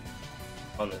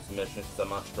On this mission, since I'm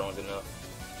not strong enough.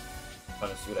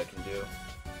 Trying to see what I can do.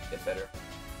 Get better.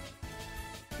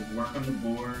 Just work on the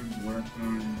board, work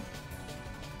on...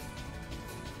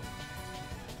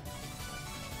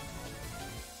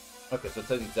 Okay, so it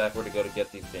tells you exactly where to go to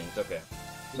get these things. Okay.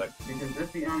 Like, because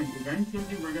let's be honest,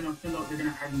 eventually we're gonna fill up, we're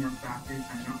gonna add more classes,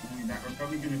 and not only that, we're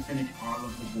probably gonna finish all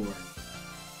of the boards.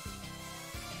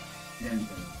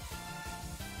 Eventually.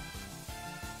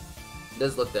 it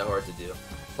does look that hard to do.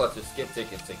 Plus, with skip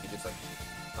tickets, like you just like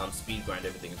speed grind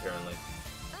everything apparently.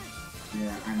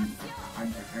 Yeah, and I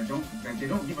don't like they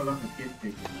don't give a lot of skip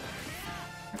tickets.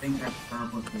 I think that's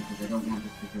purpose because they don't want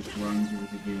us to just run through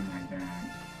the game like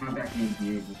that. Not that you'll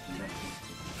be able to like it.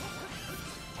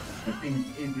 But things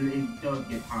it does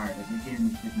get hard. Like, the game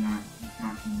is just not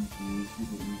easy,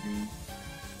 super easy.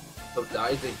 So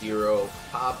Dai's a hero,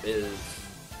 Pop is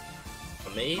a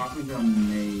mage, Pop is a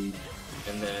mage.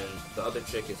 and then the other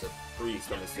chick is a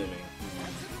priest, I'm assuming.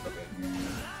 Yeah. Okay. Yeah.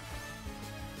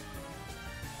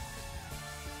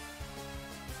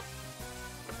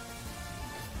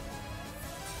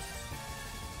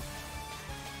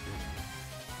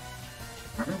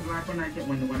 I just like when I get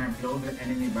when I blow the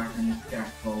enemy back and just stack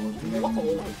forward to them.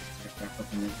 That's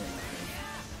up in the face.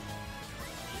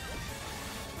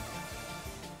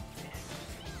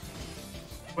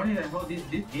 Funny that how this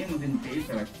game was in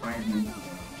beta like 5 months ago.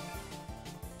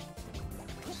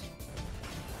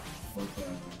 But I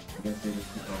guess they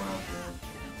just took a while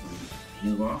to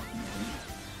move off.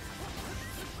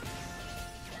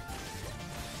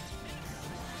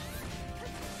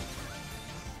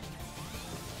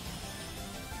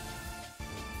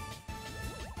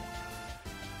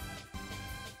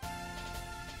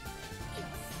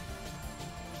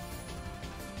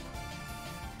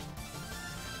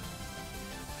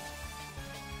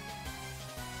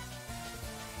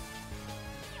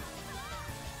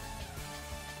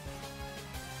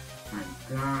 My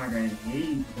God, I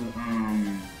hate the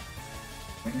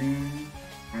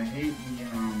I hate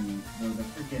the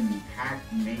freaking hat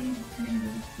made thing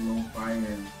with slow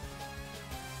fire.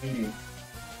 Hate it.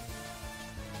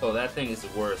 Oh, that thing is the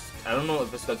worst. I don't know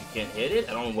if it's because you can't hit it.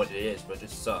 I don't know what it is, but it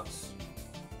just sucks.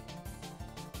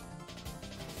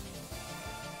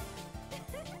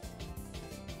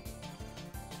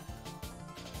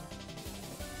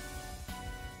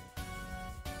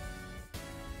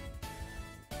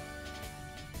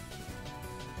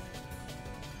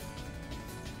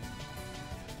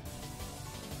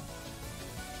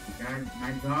 God,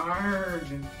 my guard!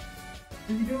 What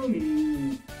are you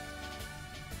doing?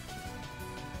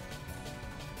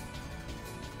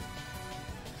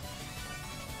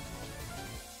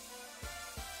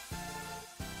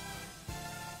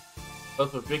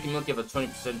 Also, with drinking milk, you have a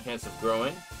 20% chance of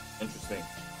growing. Interesting.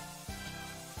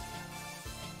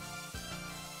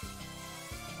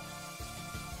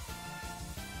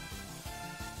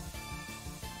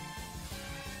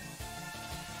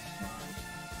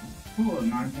 Cool,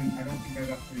 no, I don't think I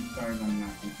got 3 stars on that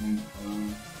one.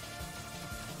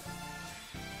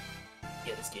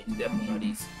 Yeah, this game's definitely not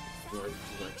easy. You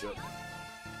weren't joking.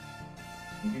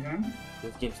 Did you know?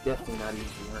 This game's definitely not easy.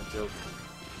 You weren't joking.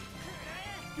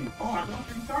 Oh, I got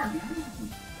 3 stars, nice!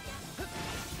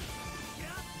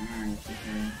 Nice,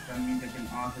 okay. That means I can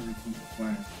also repeat the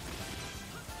quest.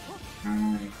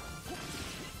 Nice.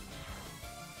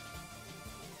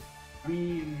 I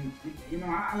mean, you know,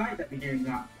 I like that the game's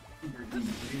not super easy,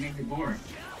 because it makes it boring.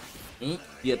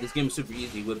 Yeah, this game is super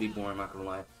easy. It would be boring, I'm not gonna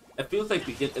lie. It feels like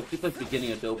beginning of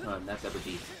Dokkan. That's ever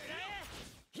deep.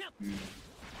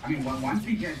 I mean, once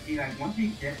we get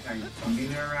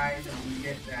familiarized and we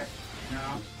get that, you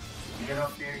know, we get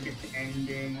up there, get the end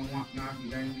game and whatnot,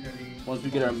 eventually. Once we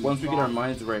get our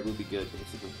minds right, we'll be good,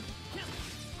 basically.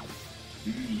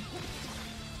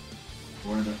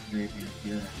 Board upgrade is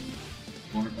here.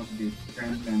 Board upgrade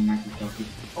strength and Microsoft.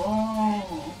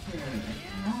 Oh, okay. I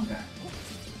didn't know that.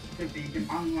 Because you can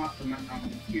unlock the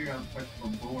material quest for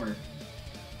board.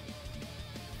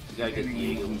 You gotta get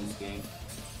Diego in this game.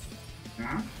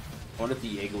 Huh? I wonder if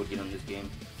Diego would get on this game.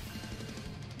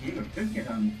 Diego should get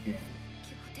on this game.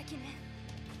 I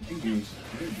think he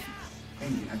should. I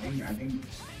think.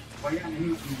 Well, yeah, maybe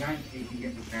you guys can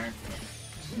get the character.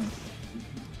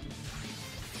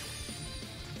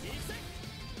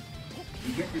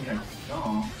 You get to that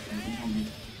stall, and you don't get.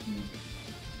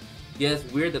 Yeah, it's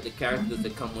weird that the characters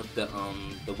that come with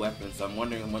the weapons. So I'm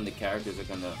wondering when the characters are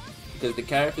gonna, because the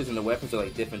characters and the weapons are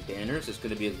like different banners. It's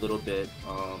gonna be a little bit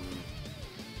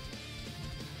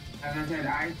As I said,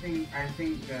 I think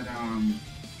that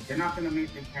they're not gonna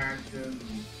make the characters.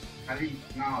 At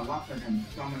least now, a lot of them,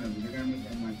 some of them, they're gonna make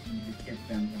them like you just get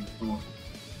them from stores.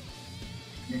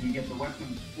 Then you get the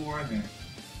weapons for them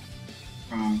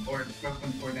or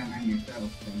weapons for them and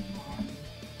yourself from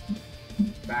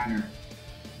banner.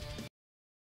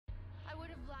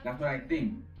 That's what I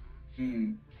think.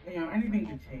 You know, anything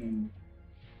can change.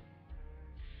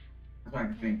 That's what I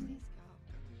think.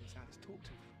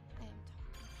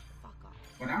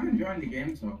 But I'm enjoying the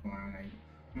game so far. Like,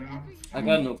 you know,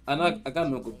 I got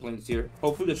no complaints here.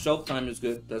 Hopefully the shelf time is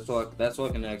good. That's all I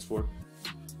can ask for.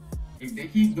 if they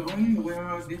keep going the way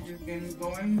how this has been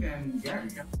going, then yeah,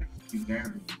 the shelf time will be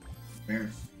very, very.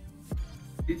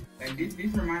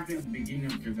 This reminds me of the beginning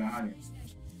of Dragados.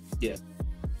 Yeah.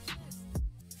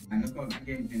 And look how that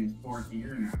game's in its 4th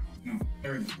year now. No,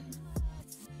 3rd year.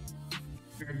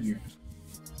 3rd year.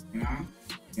 You know?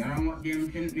 You know what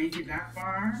game shouldn't make it that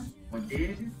far? But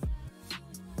did?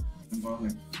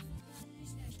 Symbolic.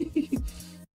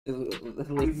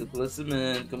 Listen,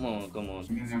 man, come on.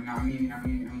 I mean,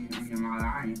 I'm not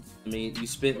lying. I mean, you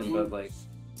spitting, but like.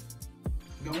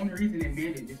 The only reason they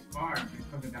made it this far is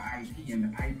because of the IP, and the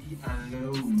IP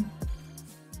alone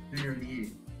literally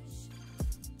is.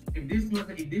 If this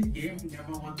game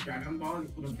never was Dragon Ball,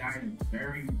 it would have died in a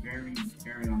very, very,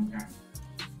 very long time.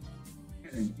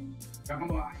 Dragon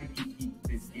Ball IP keeps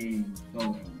this game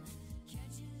going.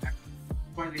 That's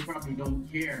why they probably don't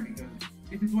care, because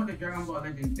this is what the Dragon Ball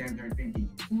Legends devs are thinking.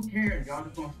 Who cares? Y'all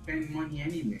just gonna spend money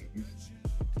anyway.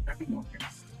 Dragon Ball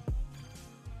cares.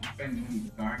 Spend money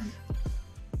regardless.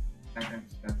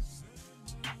 That's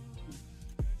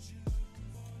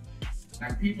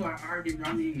like people are already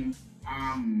running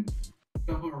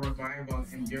double revival,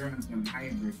 endurance, and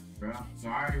hybrid, bro. So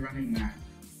already running that.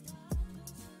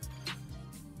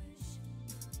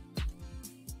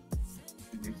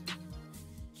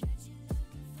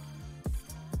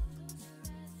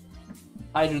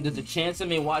 There's a chance of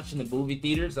me watching the movie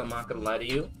theaters. I'm not gonna lie to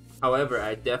you. However,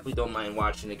 I definitely don't mind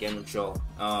watching the Game Show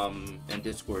and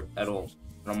Discord at all.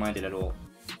 I don't mind it at all.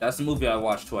 That's the movie I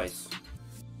watched twice.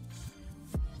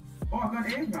 Oh, I got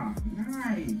Avon.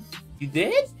 Nice. You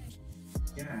did?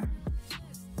 Yeah.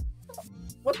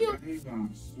 What are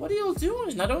y'all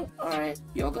doing? I don't. All right,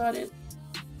 y'all got it.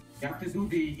 You have to do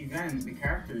the event, the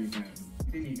character event.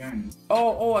 It's in events.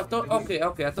 Oh, I thought. Okay.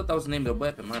 I thought that was the name of the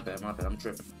weapon. My bad. I'm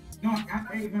tripping. No, I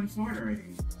have Avon Sword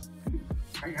already.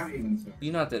 I have Avon Sword.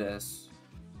 You not that ass.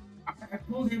 I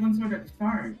pulled Avon Sword at the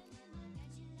start.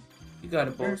 You got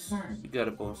it, boss. You got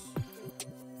it, boss.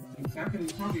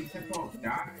 Second, probably take off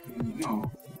die.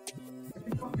 No.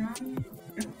 Take off die?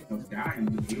 Take off die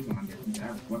and do Avon on this.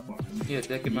 That weapon. Yeah,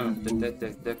 deck him out.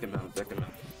 Deck him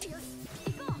out.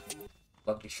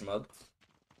 Lucky schmug.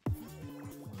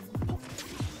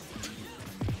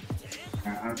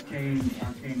 I'll change.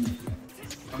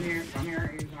 Come here,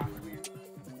 Avon. Come here.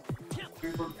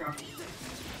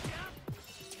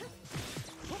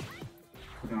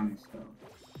 Put on this stuff.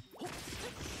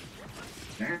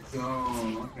 Let's go.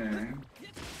 Okay.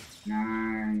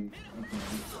 Nice. Okay.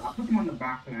 I'll put him on the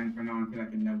back line for now until I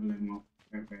can level him up.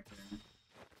 Right there.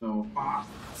 So, Pop.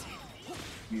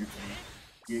 Here,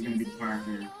 you're gonna be the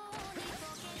partner.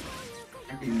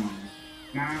 Actually, no.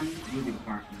 Ma'am, you'll be the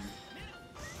partner.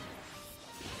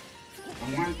 I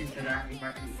want you to that if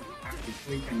I can actually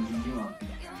switch and do you up.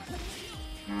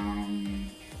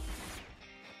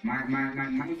 My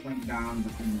mic went down,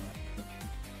 but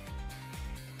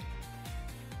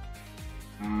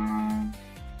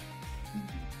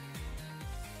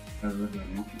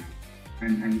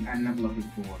and level up his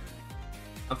board.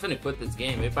 I'm finna quit this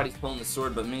game. Everybody's pulling the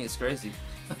sword but me. It's crazy.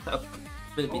 I'm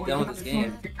finna be done with this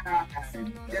game.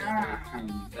 Yeah.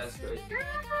 That's crazy.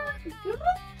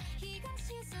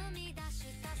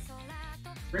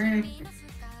 Break.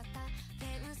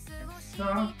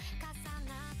 Stop.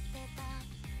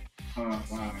 Oh,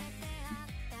 wow.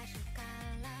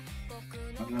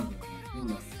 I love it. I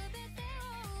love it.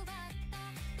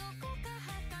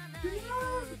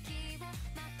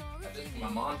 My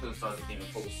mom's gonna start the game in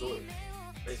full sword.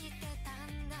 Crazy.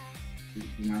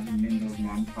 You know, Nindo's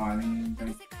mom calling.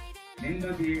 Nindo,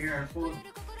 do you hear full?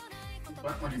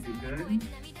 What one is it good?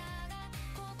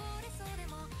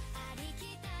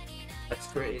 That's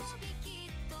crazy.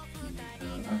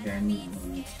 Okay, I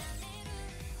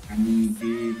need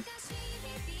this.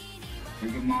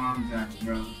 Where your mom's at,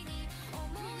 bro?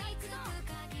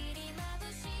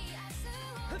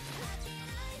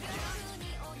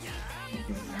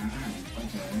 Okay, nice.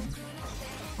 Okay.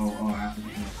 Oh, I have to do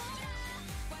this.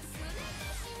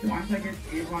 Once I get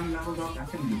A1 leveled up,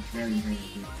 that's gonna be very, very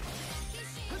good.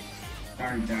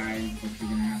 Sorry guys, but you're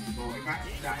gonna have to go. If I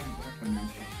die, you go for that.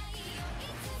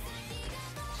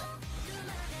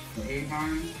 So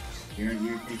Avon, you're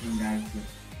taking that flip.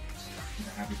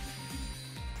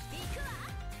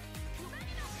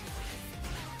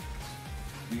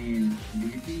 I mean, do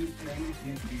you see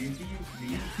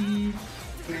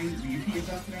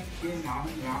yourself playing this game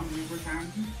long over time?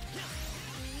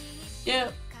 Yeah,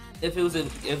 if it was an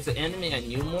anime I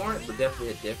knew more, it would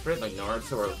definitely be different, like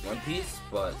Naruto or One Piece.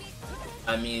 But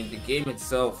I mean, the game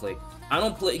itself, like I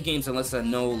don't play games unless I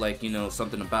know, like, you know,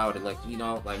 something about it. Like, you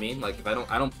know what I mean? Like, if I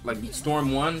don't like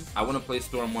Storm 1. I wouldn't play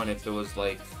Storm 1 if it was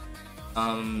like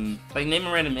name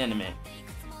a random anime.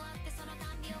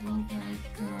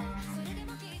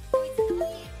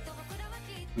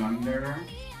 Thunder.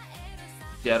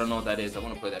 Yeah, I don't know what that is. I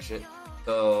want to play that shit.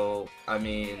 So, I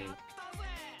mean,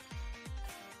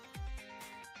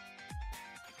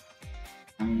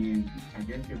 I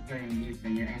guess you're playing this,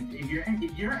 and if you're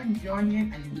enjoying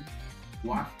it and you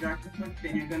watch Dragon Quest,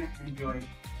 then you're gonna enjoy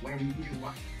when you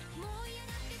watch.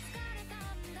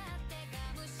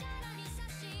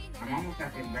 I'm almost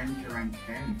at Adventure and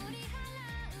 10.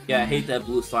 yeah, I hate that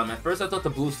blue slime. At first, I thought the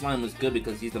blue slime was good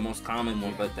because he's the most common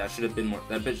one, but that should have been more.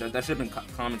 That should have been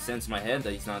common sense in my head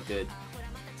that he's not good.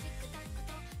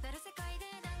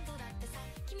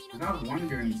 I was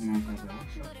wondering to myself,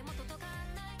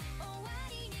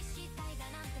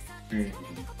 crazy.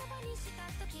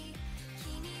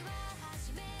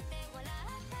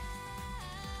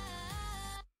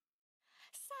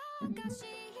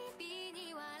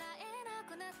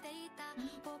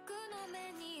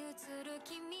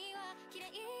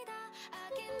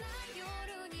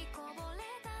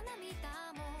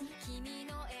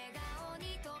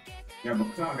 Yeah,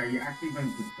 but Cloud, are you actually going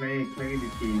to play this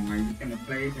game? Are you just going to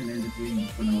play it and then just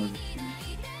leave for no reason?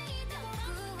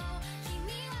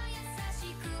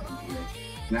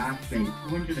 Last day,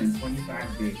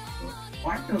 225 days. So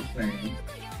why still playing?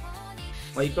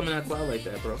 Why you coming at Cloud like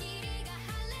that, bro?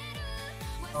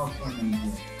 Oh,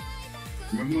 fun.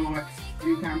 Remember what?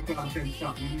 Every time Cloud said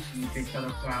something, you say shut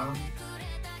up, Cloud?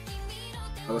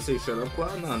 I would say shut up,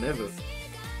 Cloud? No, never.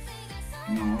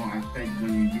 No, I said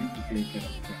when you used to say shut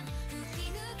up, Cloud.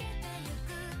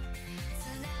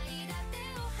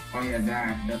 Oh yeah,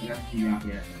 that's me out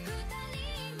here.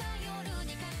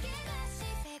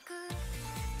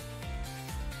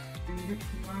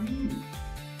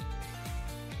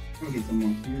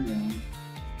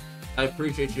 I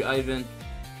appreciate you, Ivan.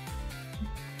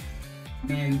 I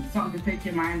mean, something to take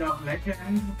your mind off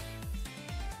Legends.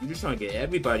 You're just trying to get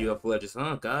everybody off Legends,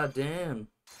 huh? God damn.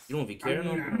 You don't be caring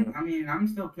no more. I mean, I'm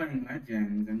still playing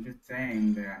Legends. I'm just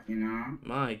saying that, you know?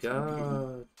 My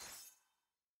God.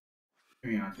 To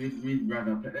be honest, we'd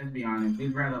rather play, let's be honest,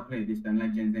 we'd rather play this than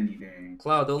Legends any day.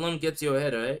 Cloud, don't let him get to your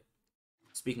head, alright?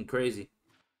 Speaking crazy.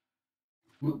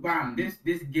 Bam, this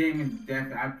game is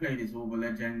definitely, I've played this over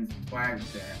Legends twice,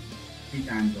 3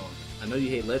 times over. I know you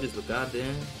hate Legends, but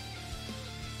goddamn.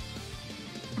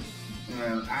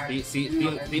 Well, my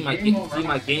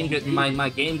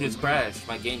game just crashed.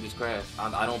 My game just crashed.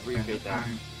 I don't appreciate that.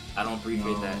 I don't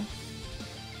appreciate that.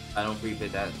 I don't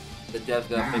appreciate that. The devs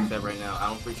gotta fix that right now. I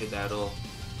don't appreciate that at all.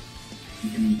 You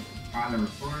can file a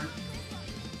report.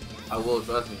 I will,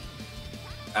 trust me.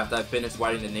 After I finish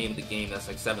writing the name of the game, that's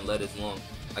like 7 letters long.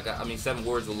 7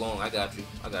 words are long. I got you.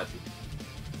 I got you.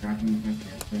 Dragon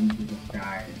Quest, when people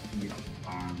die with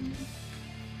bonds.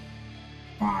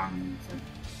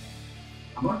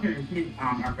 I'm about to repeat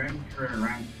Adventure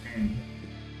rank 10.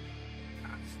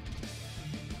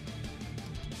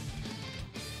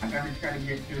 I gotta try to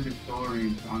get through the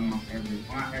stories on not everything.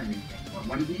 But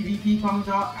when EDT comes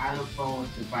out, I look forward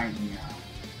to finding out.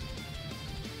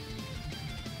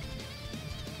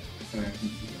 So I can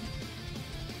see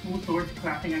them. 2 swords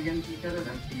clapping against each other,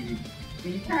 that's EDT. I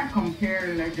mean, you can't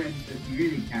compare Legends, you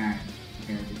really can't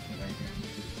compare this to Legends.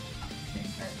 It's not the same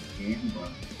type of game,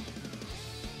 but...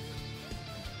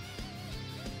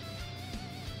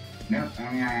 No, I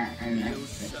mean, I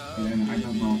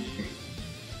don't know what to say.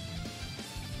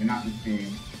 They're not the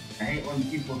same. I hate when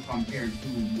people compare 2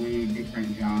 way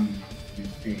different genres and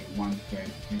say one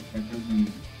quest. That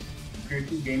doesn't compare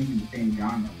 2 games in the same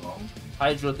genre, bro.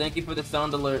 Hydro, thank you for the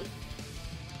sound alert.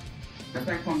 That's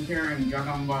like comparing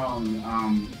Dragon Ball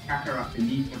Kakarot to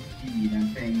Need for Speed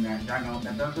and saying that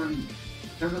that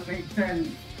doesn't make sense.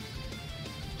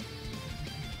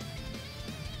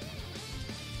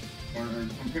 Or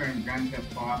comparing Grand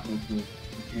Theft Auto to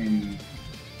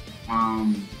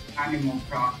Animal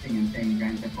Crossing and saying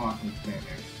Grand Theft Auto is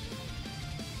better.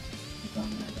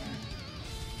 Something like that.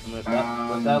 I mean,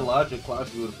 with that logic, Cloud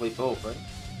should be able to play both, right?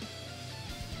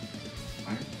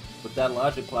 What? With that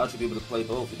logic, Cloud should be able to play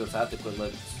both. He does have to quit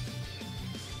Legends.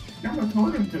 Never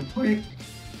told him to quit.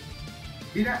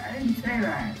 I didn't say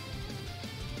that.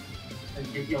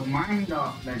 Get your mind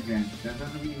off Legends. That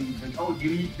doesn't mean oh,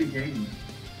 delete the game.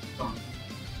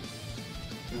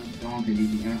 Don't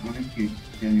delete the game. Unless you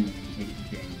genuinely hate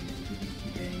the game. Delete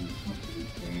the game. Don't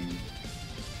delete the game.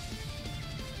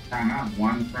 I have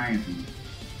 1 friend.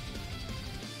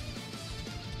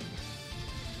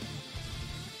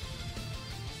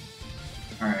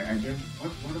 Alright, I guess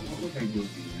what was I doing?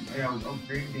 Oh, yeah, I was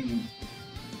upgrading.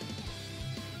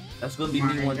 That's gonna be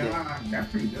me one day.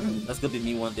 That's pretty good. That's gonna be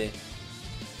me one day.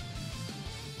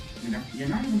 You're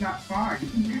not even that far. You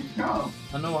can do it yourself.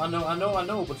 I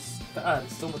know, but God,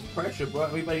 it's so much pressure, bro.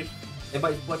 Everybody's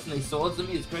flexing their swords at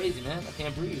me. It's crazy, man. I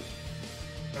can't breathe.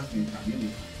 Trust me, it's not really.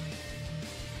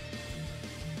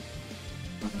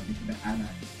 This is the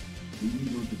ally. We need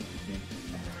to go to the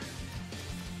station now.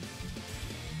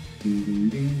 Ding ding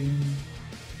ding ding.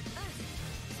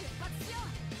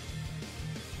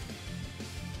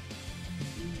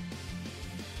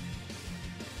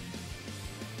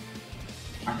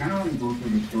 I kind of want to go for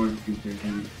the short feature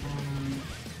thing.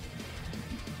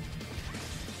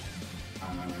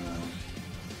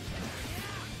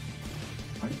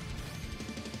 What?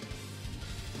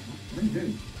 What is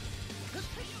this?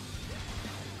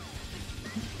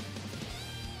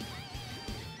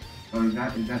 Oh, is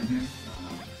that this?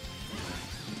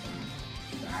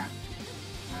 That.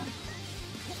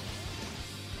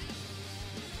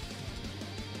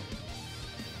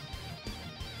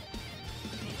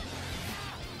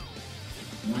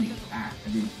 What is that? I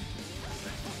didn't.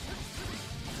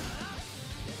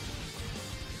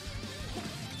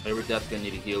 Every death's gonna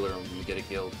need a healer when we get it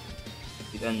killed.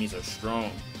 These enemies are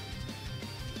strong.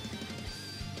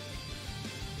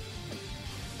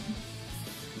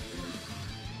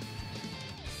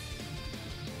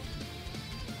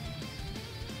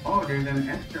 Oh, there's an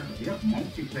extra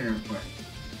multiplayer quest.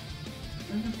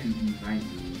 I can invite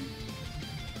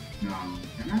you. No,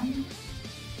 can I?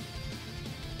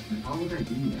 How would I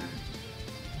do that?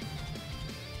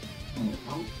 Oh,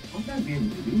 how would I be able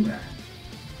to do that?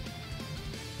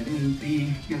 I didn't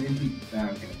see.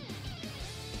 Okay.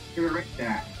 Correct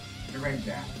that.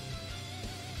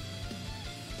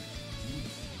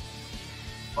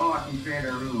 Oh, I can create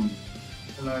a room.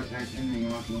 Hello, you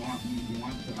want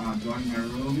to join my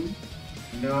room?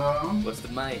 Hello? What's the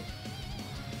mic?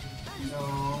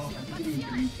 Hello? I think you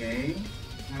need 3K.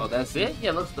 Oh, that's it?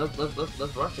 Yeah, let's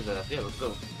rush it. Yeah, let's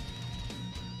go.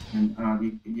 And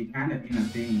you kind of in a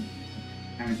thing.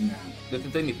 This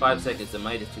can take me 5 seconds. The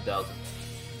mic is 2,000.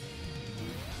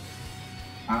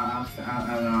 I'll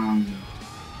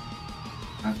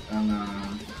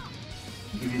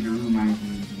give you the room I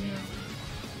need. Yeah.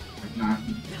 Like not.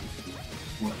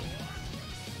 What?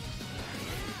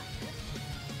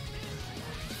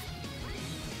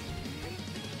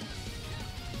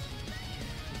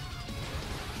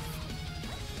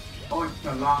 Oh, it's a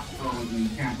lock, so you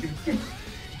can't.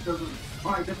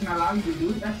 Oh, it doesn't allow you to do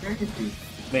it? That's crazy.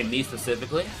 Wait, me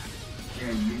specifically?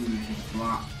 Yeah, you just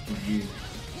block for you.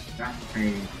 That's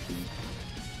crazy.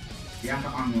 You have to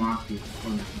unlock it.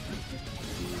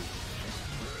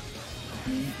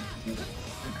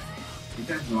 It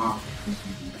says lock.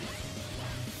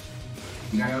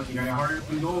 You gotta hurry up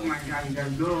and go, my guy. You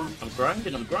gotta go. I'm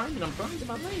grinding my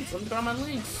links. I'm grinding my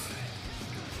links.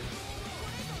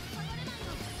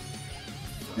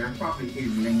 There probably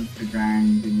is links to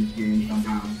grind in this game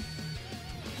somehow.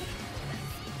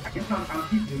 I guess I'll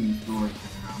keep doing stories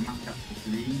now. I'm on chapter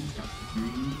 3, so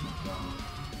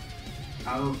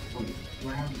I'll wait,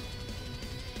 what happened?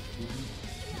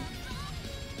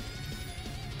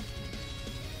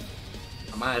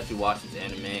 I might actually watch this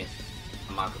anime.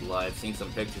 I'm not gonna lie, I've seen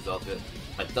some pictures of it.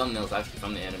 My thumbnail's actually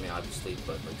from the anime, obviously,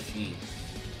 but like she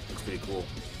looks pretty cool.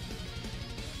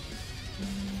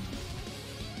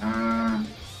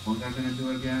 What was I gonna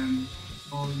do again?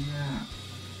 Oh yeah.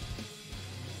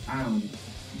 I was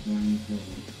going to.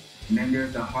 And then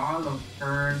there's the Hall of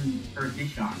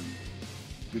Perdition,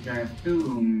 which I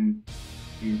assume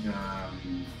is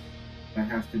that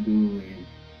has to do with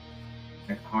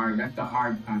like hard. That's the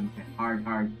hard content. Hard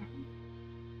content.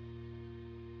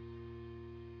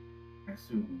 I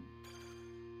assume.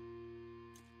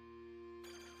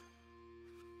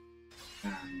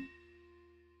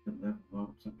 To level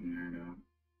up something there though.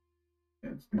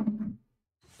 That's good.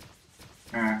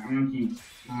 Alright, I'm gonna keep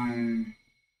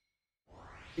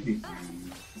should be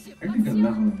fine. I think the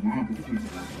level them up. I think the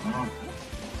level up.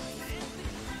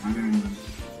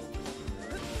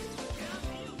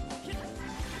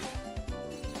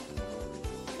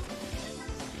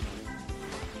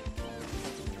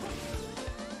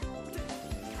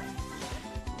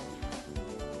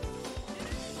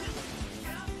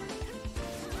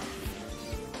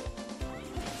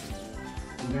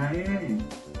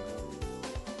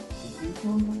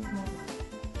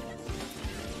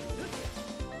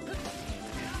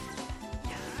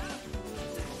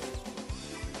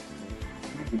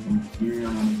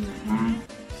 Yeah.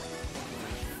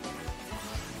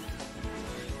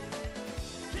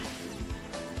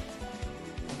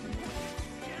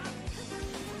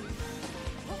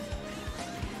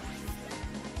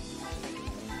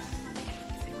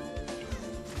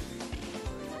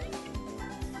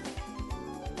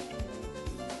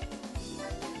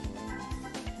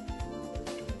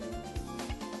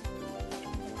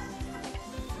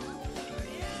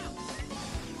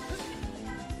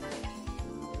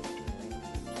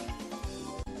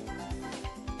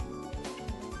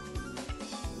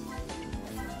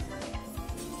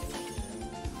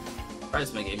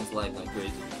 Christ, my game is lagging like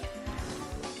crazy.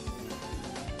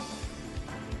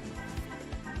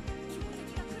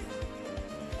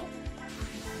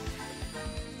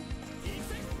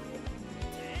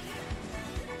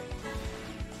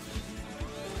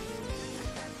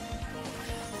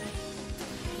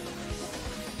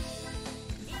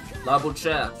 Labo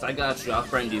chats, I got you. I'll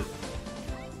friend you.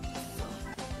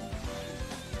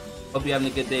 Hope you're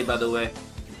having a good day, by the way.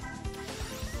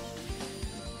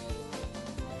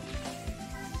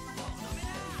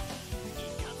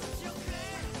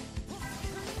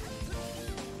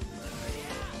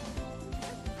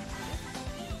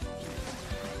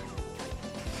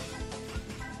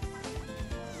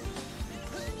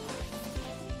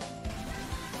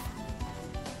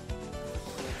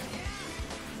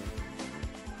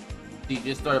 You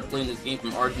just started playing this game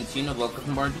from Argentina. Welcome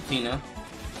from Argentina.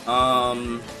 How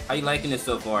you liking it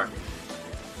so far?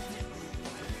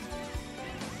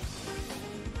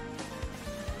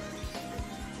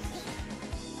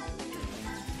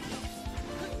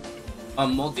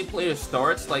 Multiplayer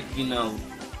starts like, you know,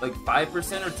 like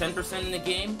 5% or 10% in the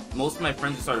game. Most of my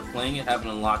friends who started playing it haven't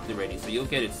unlocked it already, so you'll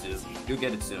get it soon. You'll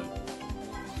get it soon.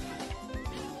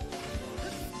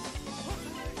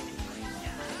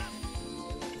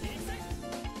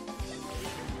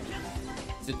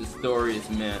 The story is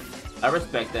man. I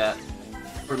respect that.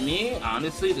 For me,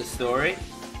 honestly, the story,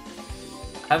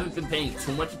 I haven't been paying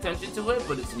too much attention to it,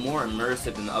 but it's more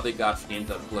immersive than the other gacha games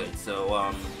I've played,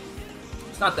 so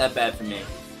it's not that bad for me.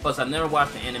 Plus, I've never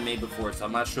watched an anime before, so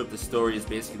I'm not sure if the story is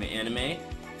basically the anime.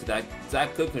 So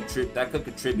that could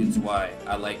contribute to why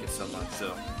I like it so much.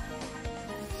 So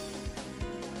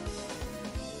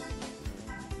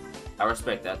I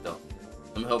respect that though.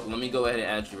 Let me go ahead and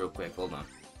add you real quick. Hold on.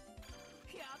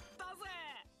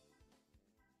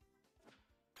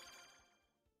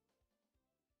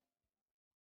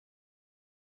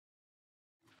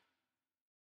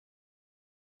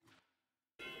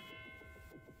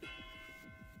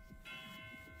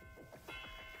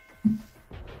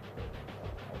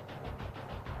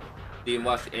 Didn't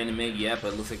watch the anime yet,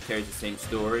 but it looks like it carries the same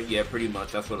story. Yeah, pretty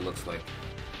much. That's what it looks like.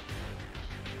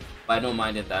 But I don't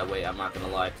mind it that way, I'm not gonna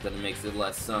lie, because then it makes it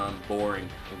less boring,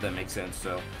 if that makes sense,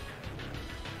 so.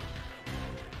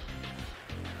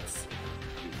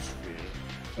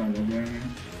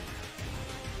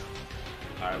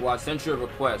 Alright, well, I sent you a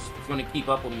request. If you want to keep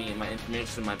up with me and my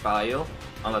information in my bio,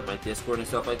 on like my Discord and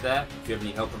stuff like that, if you have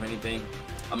any help or anything,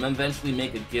 I'm gonna eventually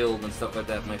make a guild and stuff like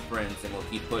that with my friends, and we'll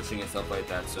keep pushing and stuff like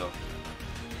that, so.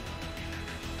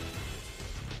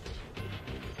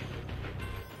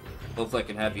 Hopefully I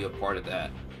can have you a part of that.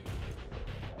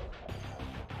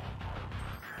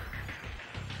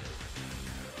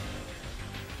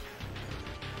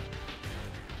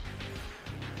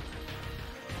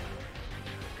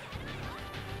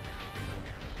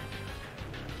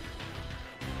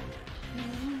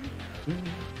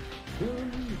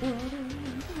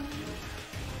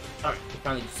 Alright,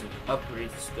 finally some upgrades.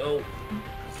 Let's go.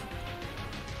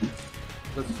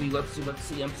 Let's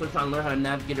see. I'm still trying to learn how to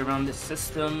navigate around this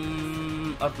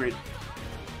system. Upgrade.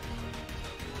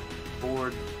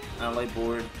 Board. Ally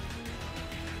board.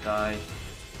 Die.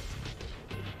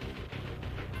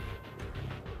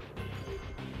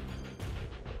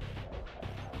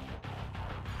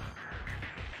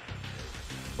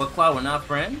 What, Cloud, we're not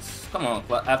friends? Come on,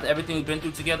 Cloud. After everything we've been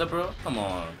through together, bro? Come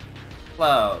on.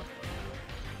 Cloud.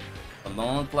 Come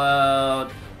on,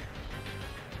 Cloud.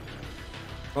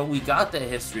 Bro, we got the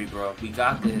history, bro. We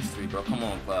got the history, bro. Come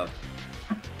on, Cloud.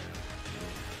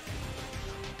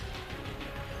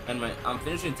 And I'm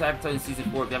finishing Attack on Titan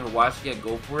Season 4. If you haven't watched it yet,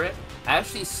 go for it. I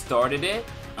actually started it,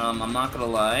 I'm not gonna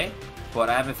lie, but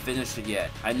I haven't finished it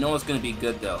yet. I know it's gonna be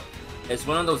good, though. It's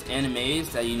one of those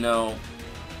animes that, you know,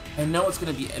 I know it's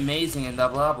gonna be amazing and blah,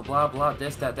 blah, blah, blah, blah,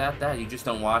 this, that, that. You just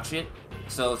don't watch it.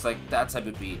 So it's like that type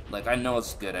of beat. Like, I know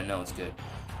it's good. I know it's good.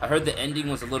 I heard the ending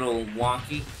was a little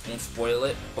wonky. Won't spoil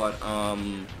it, but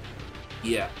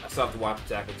yeah, I still have to watch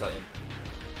Attack on Titan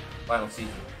final season.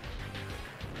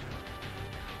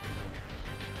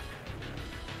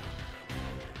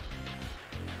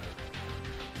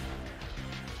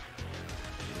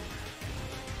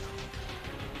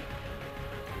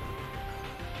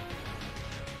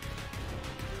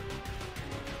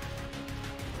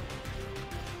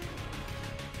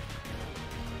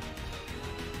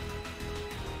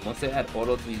 Once they add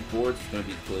auto to these boards, it's gonna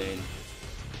be clean.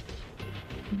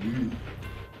 Mm-hmm.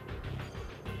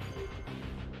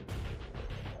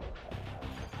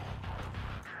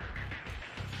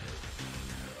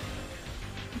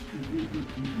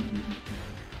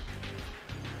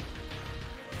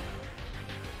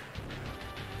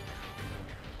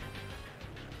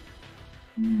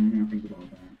 I think about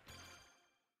that.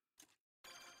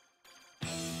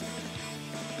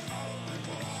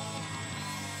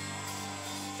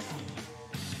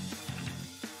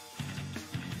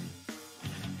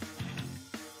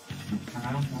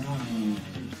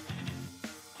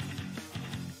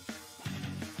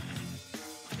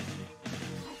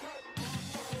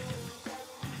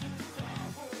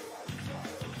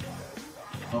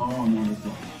 Oh no, this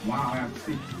one. Wow, I have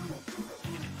 6.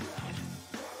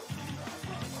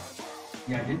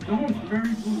 Yeah, this one is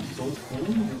very good. So cold.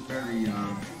 It's very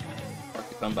hard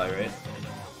to come by, right?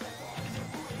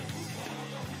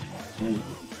 Cool.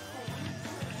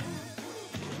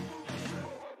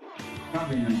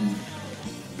 Probably nothing.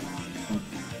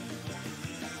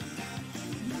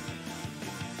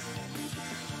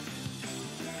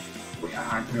 Yeah,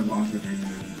 I could have lost it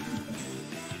anyway.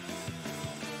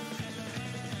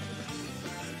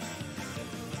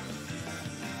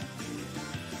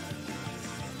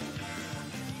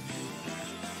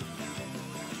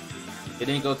 It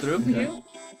didn't go through for you?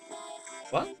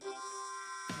 What?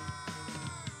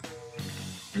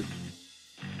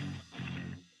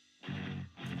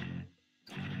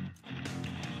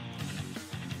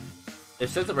 It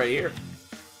says it right here.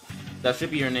 That should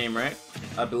be your name, right?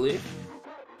 I believe.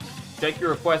 Check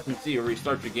your request and see, or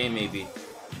restart your game maybe.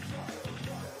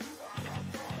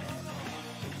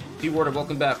 T-Warder,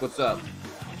 welcome back. What's up?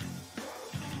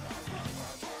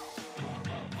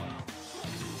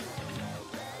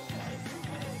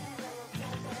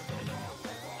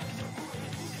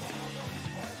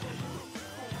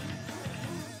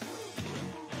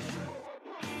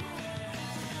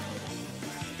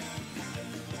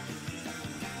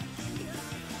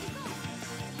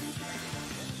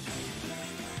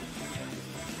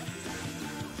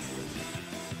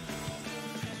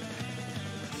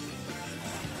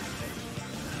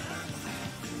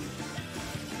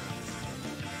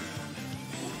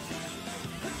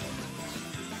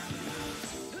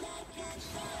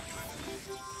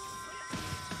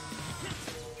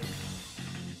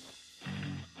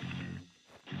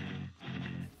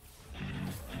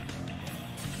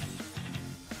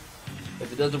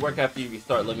 If it doesn't work after you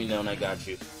restart, let me know and I got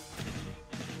you.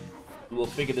 We'll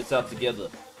figure this out together.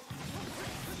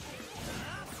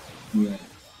 Yeah.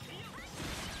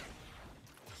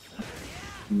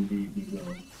 Indeed, we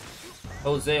will.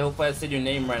 Jose, hopefully I said your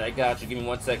name right. I got you. Give me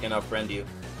 1 second, I'll friend you.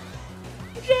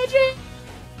 JJ!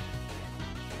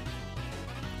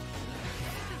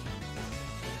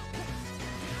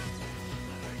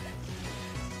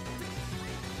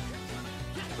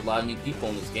 A lot of new people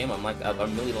in this game. I'm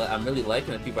really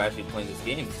liking that people are actually playing this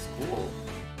game. It's cool.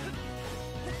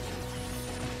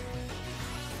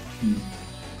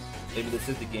 Maybe this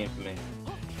is the game for me.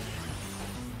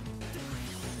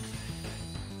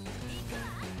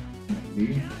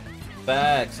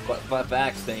 Facts,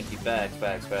 facts. Thank you. Facts.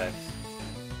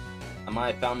 I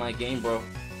might have found my game, bro.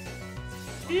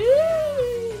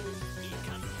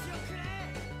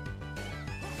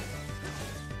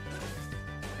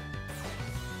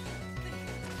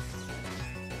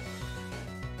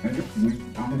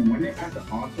 When they add the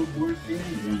auto board thing,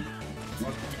 then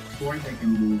what scores they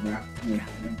can do that? Yeah,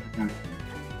 that's kind of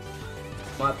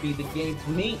cool. Might be the game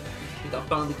for me. I think I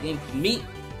found the game for me.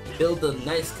 Build a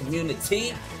nice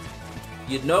community.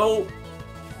 You know.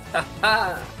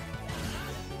 Haha.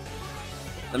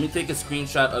 Let me take a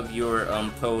screenshot of your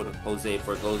code, Jose,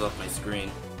 before it goes off my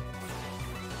screen.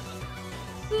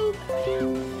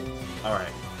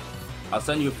 Alright. I'll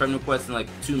send you a friend request in like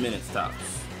 2 minutes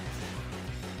tops.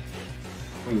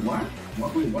 Wait, what?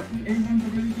 What is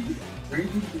invincibility?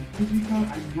 Raises the physical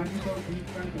and magical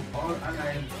defense of all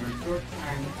allies for a short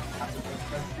time after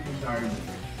successfully guarding.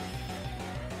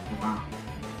 Wow.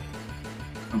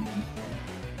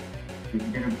 You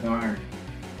get a guard.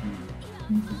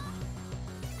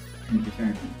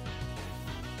 10%.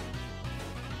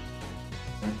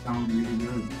 That sounds really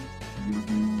good. I'm not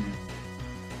gonna lie.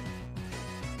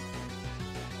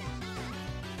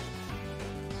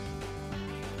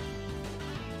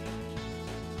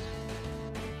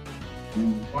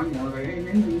 Funny, I was like, hey,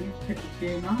 man, you need to check this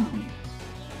game out.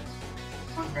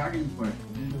 It's not Dragon Quest. I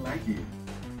think you like it.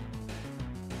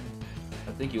 I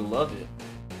think you'll love it.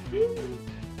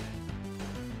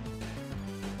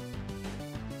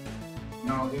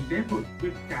 No, if they put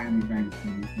quick time events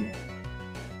in this game.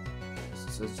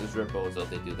 It's just ripples that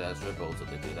they do that. It's ripples that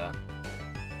they do that.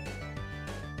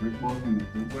 Ripples in a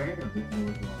good way or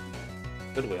ripples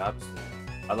Good way, obviously.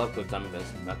 I love quick time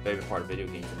events. It's my favorite part of video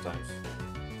games sometimes.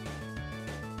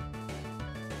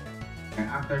 And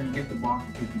after you get the boss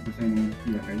to 50%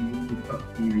 HP, like, are you able to cut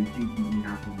speed and shoot you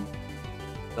after?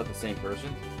 Is that the same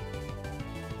person?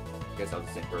 guess I was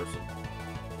the same person.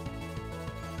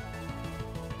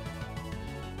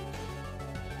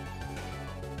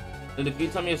 Did you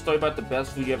tell me a story about the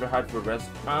best food you ever had for a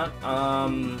restaurant?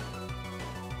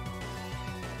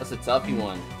 That's a toughy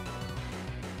one.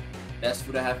 Best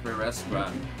food I had for a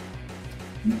restaurant.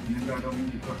 Nindo, I don't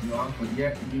mean to cut you off, but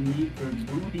yeah, you need to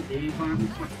do the Avon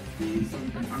please, so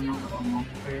you can unlock the Armour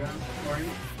player for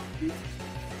you.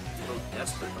 So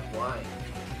desperate, but why?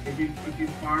 If you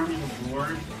farm the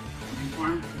board, you're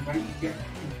going to get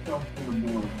stuff to the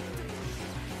board.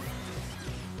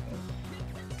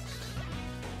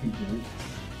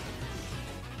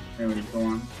 There we go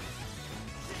on.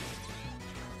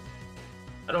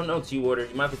 I don't know, T-Water.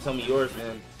 You might have to tell me yours,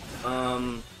 man.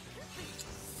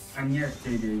 And yes,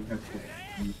 they do.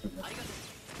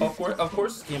 Of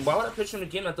course, it's a game. Why would I pitch in a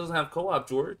game that doesn't have co-op,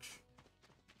 George?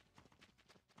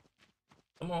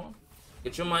 Come on.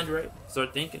 Get your mind right.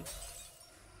 Start thinking.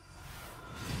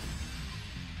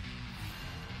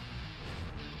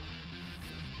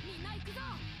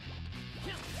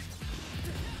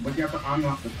 But you have to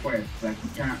unlock the quest. Like, you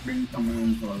can't bring someone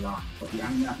into a lock, but you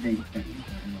unlock things.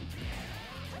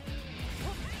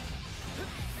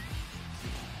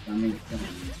 That makes sense.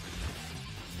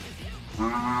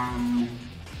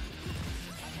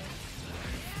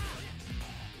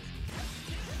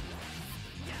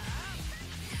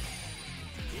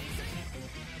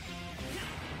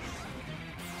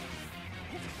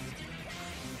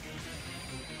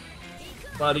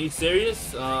 Are you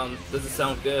serious? Doesn't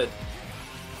sound good.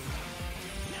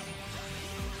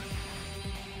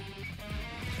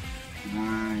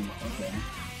 Nice, okay.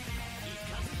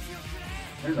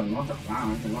 There's a lot of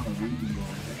there's a lot of ranking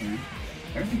goals, okay.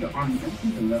 Everything to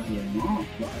level it up,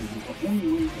 but the only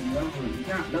way you can level it, you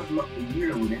can't level up the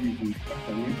hero with anything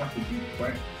special, you have to do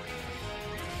quests.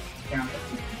 You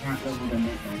can't level them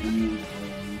up by any way.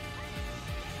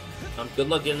 Good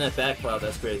luck getting that back pile,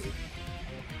 that's crazy.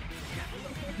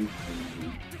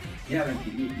 Yeah, like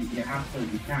you have to,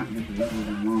 you can't just level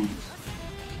them wrong.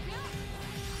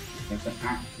 You have to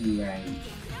actually like,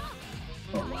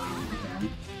 oh wow, okay.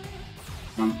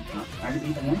 I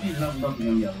think once you level up, you're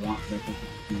gonna be a lot better for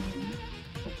speed.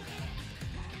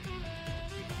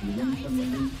 You win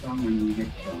some, and you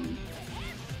get some.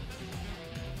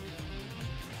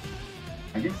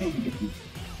 I just think you get these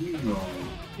hero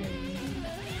things.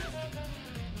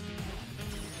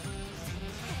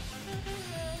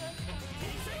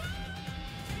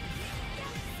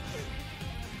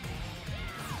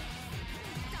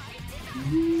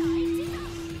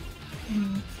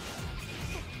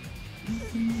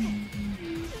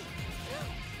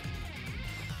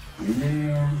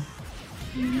 Yeah,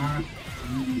 you're not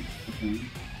really okay.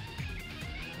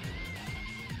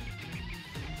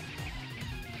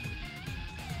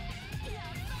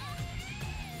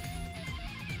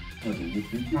 Okay, this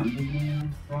is not giving me a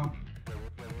spot.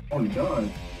 Oh, it does.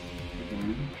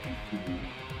 Okay.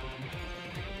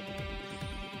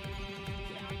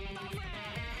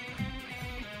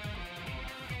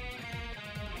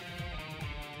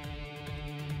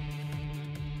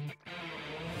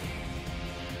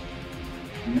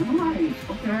 Nice,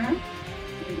 okay.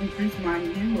 You increase my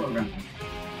hero rank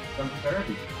from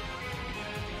 30.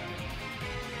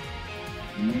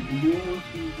 Make more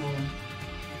people.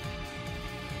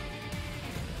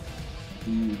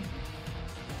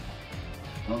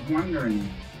 I was wondering.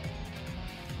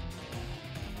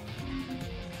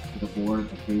 The board,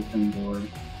 the facing board.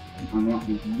 And unlock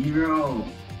the hero.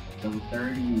 Level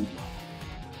 30.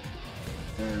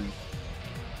 There.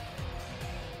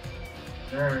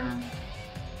 There.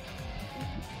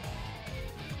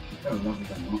 I love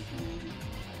that motion.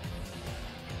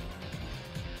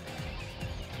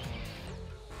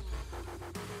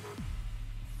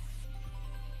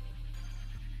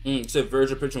 Said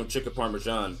Virgin Pitching with chicken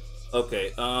parmesan.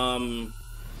 Okay, I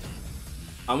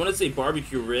want to say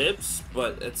barbecue ribs,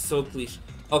 but it's so cliche.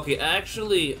 Okay,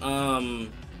 actually,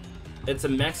 it's a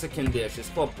Mexican dish. It's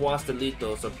called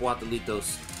Puastelitos or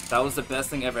Puatelitos. That was the best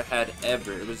thing I ever had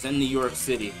ever. It was in New York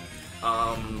City.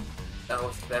 That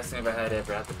was the best thing I ever had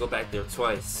ever. I have to go back there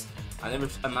twice. I'm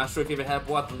not sure if you ever had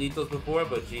Puatelitos before,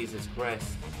 but Jesus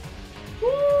Christ.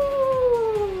 Woo!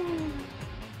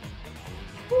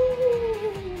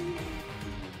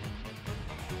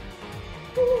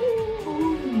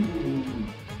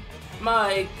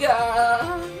 My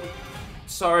God!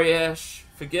 Sorry, Ash.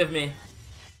 Forgive me.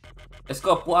 It's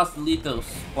called Puastelitos.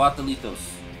 Puatelitos.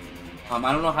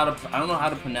 I don't know how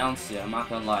to pronounce it. I'm not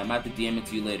gonna lie. I might have to DM it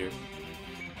to you later.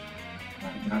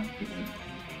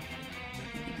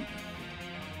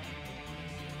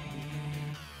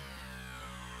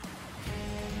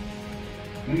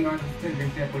 I'm going to say they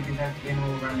said, but you have to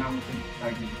right now with the,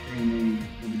 like the streaming,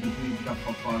 with the please drop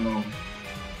a follow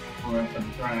or a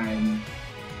subscribe.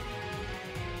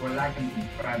 Or like and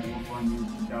subscribe over on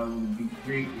YouTube. That would be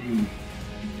greatly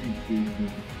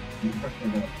appreciated. And press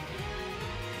it up.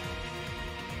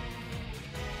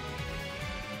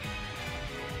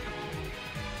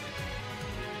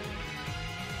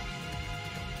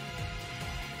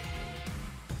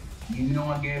 You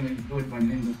know a game is good when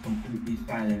Nindo's completely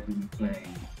silent when you're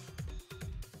playing.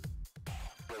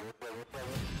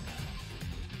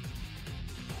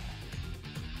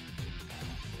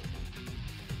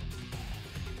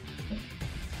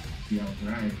 Yeah,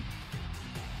 right.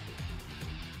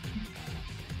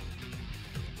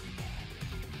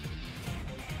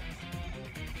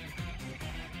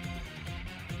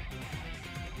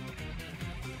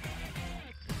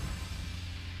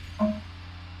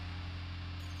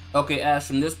 Okay, Ash,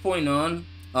 from this point on,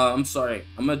 I'm sorry.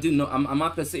 I'm gonna do I'm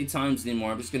not gonna say times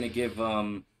anymore. I'm just gonna give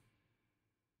I'm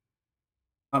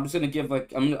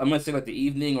like I'm gonna say like the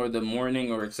evening or the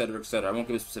morning or etc. etc. I won't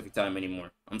give a specific time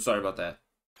anymore. I'm sorry about that.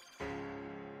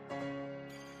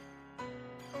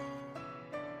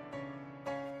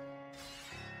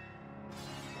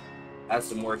 I have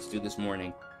some work to do this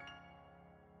morning.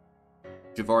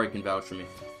 Javari can vouch for me.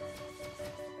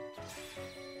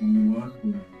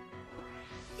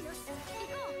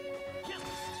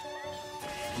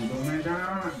 Oh my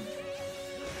god!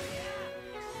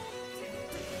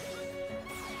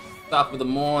 Top of the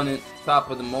morning, top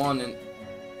of the morning.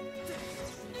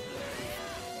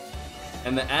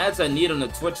 And the ads I need on the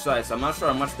Twitch site, so I'm not sure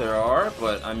how much there are,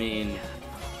 but I mean,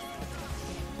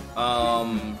 I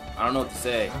don't know what to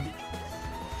say.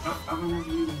 I'm not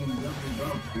even double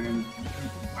up, and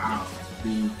wow,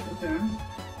 okay.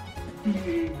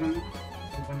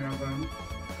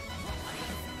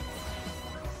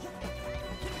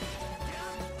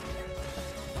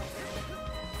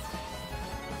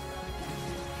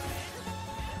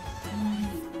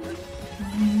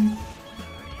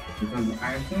 Because I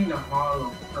think the Hall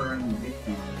of Current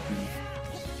Victims,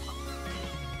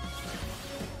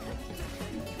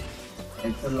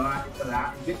 it's a lot,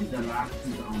 this is the last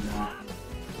thing to unlock.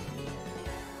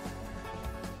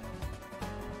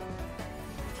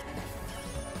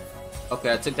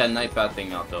 Okay, I took that knife out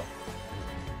thing out though.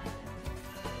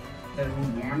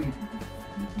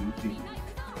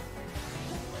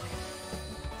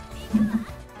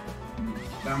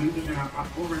 I'm just gonna,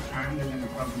 over time, they're gonna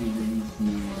probably release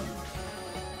more,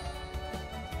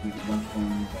 like,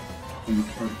 weapons in the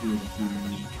short period of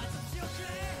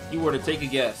time. You were to take a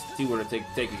guess. You were to take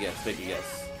a guess. Take a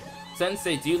guess.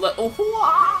 Sensei, do you like? Oh,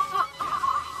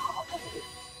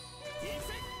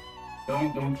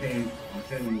 don't change. I'm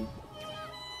telling you.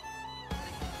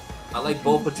 I like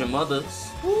both of your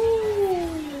mothers. Woo!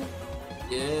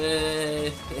 Yeah.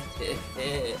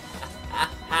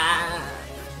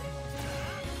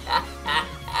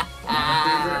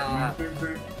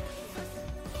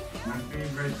 My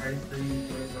favorite ice cream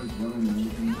flavor is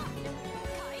lemon.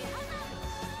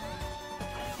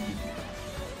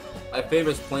 My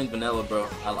favorite is plain vanilla, bro.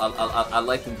 I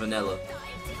like them vanilla.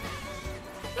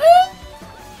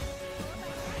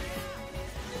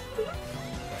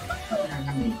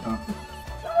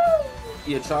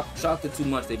 Yeah, chocolate too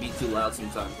much. They be too loud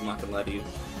sometimes. I'm not gonna lie to you.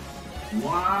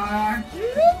 What?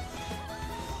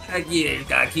 Heck yeah,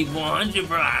 gotta keep 100,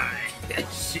 bro.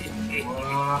 Shit.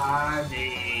 What?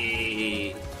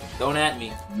 Hey. Don't at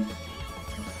me.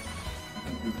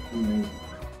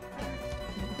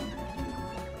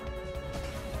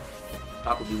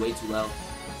 Chocolate be way too loud.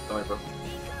 Sorry, bro.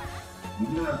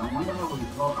 Yeah, I wonder how we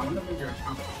go. I wonder if your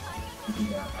account can do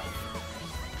that.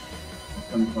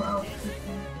 24 hours.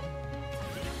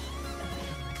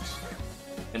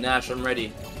 And Nash, I'm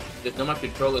ready. Just know my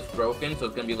controller's broken, so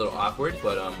it's gonna be a little awkward,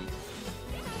 but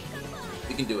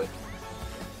we can do it.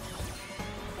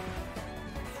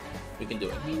 We can do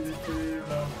it.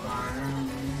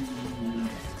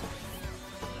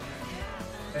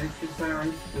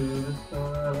 Exercise to the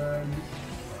sun.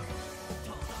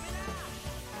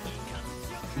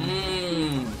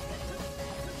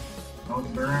 I'll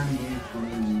burn you for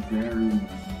the very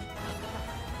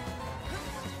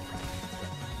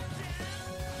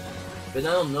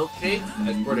Vanilla milkshake?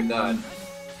 I swear to God.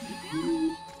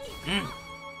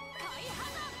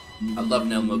 I love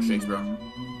vanilla milkshakes, bro.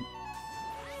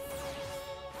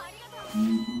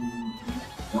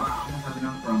 Wow, I don't have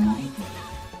enough for a month.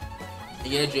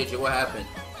 Yeah, JJ, what happened?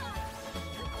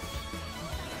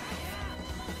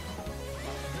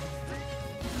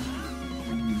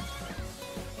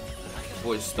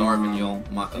 Boy's starving, yo.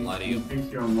 I'm not gonna lie to you.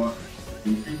 Increase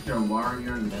your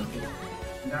warrior level.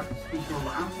 That's super.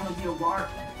 I don't want to be a water.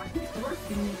 I keep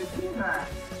forcing me to do that.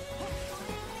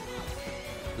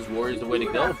 This warrior's the way to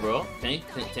go, bro. Thank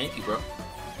you, bro.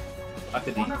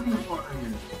 Crocodile.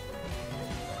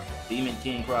 Demon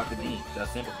King Crocodile.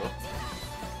 That's simple, bro.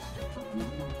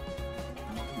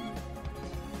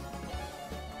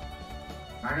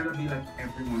 I gotta be like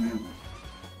everyone else.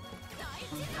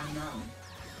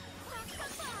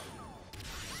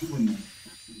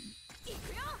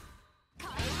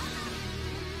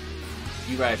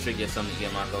 You guys should get something to get,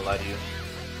 I'm not gonna lie to you.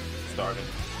 Starving.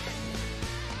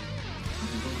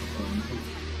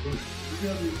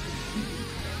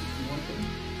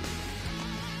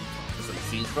 Some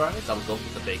cheese fries? I was going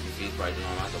with the bacon cheese fries, and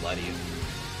I'm not gonna lie to you.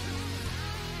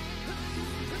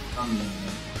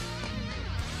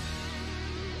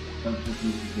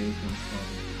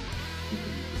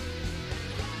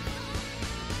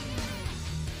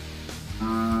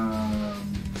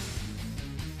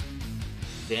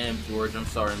 Damn, George, I'm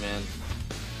sorry, man.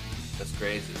 That's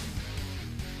crazy.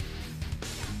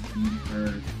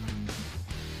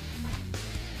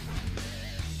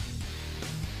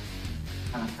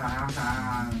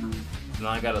 Now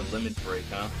I got a limit break,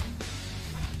 huh?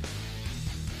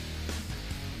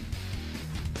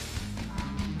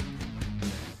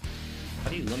 How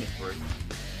do you limit break?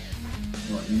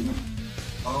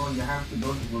 Oh, you have to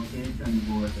go to location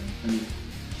board and see.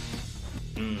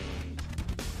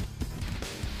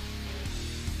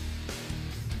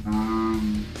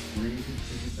 Where you can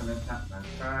physical attack by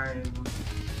 5,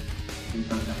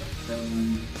 physical attack by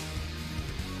 7.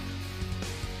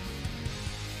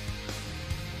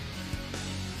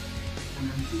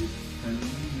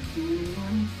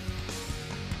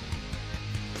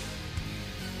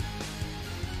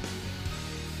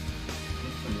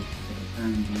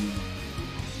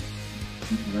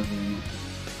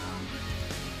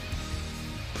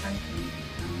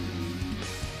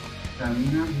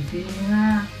 Stamina di sini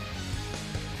lah.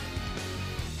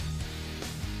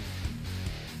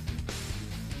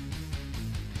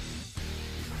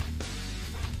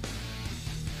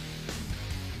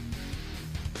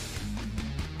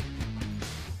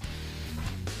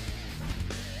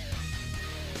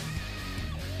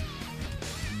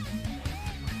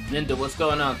 Nindo, what's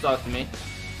going on? Talk to me.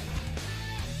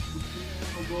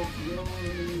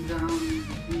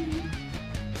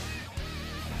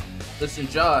 Listen,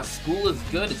 Josh, school is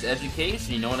good. It's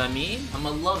education. You know what I mean? I'm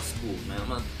gonna love school, man.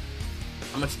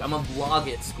 I'm a vlog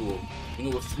at school.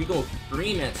 We go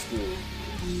stream at school.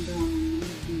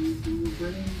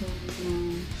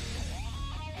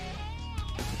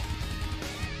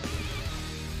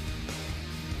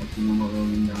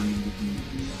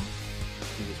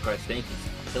 Jesus Christ, thank you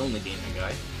for killing the game,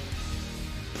 guy.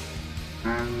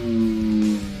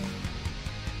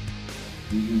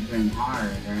 You've been playing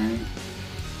hard, right?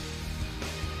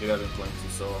 Dude, I've been playing too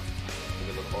soft. Make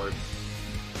it look hard.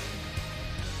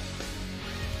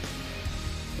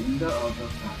 Nindo also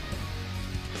sucks.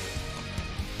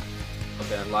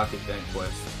 Okay, unlock it then,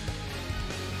 quest.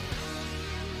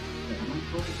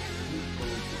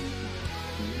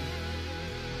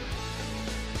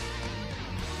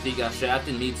 He got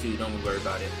shafted, me too, don't worry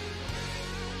about it.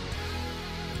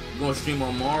 You're gonna stream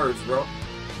on Mars, bro.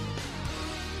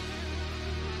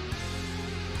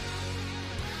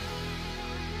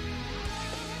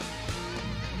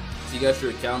 So you got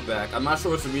your account back. I'm not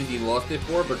sure what's the reason you lost it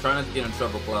for, but try not to get in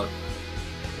trouble, Cloud.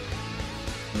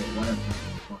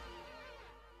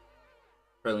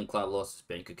 Apparently Cloud lost his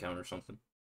bank account or something.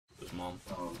 His mom.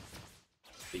 Oh.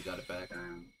 He got it back.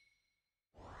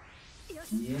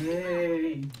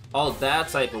 Yay! Oh, that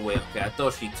type of way. Okay, I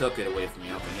thought she took it away from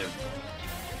me. Okay, never mind.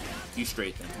 You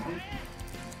straight then.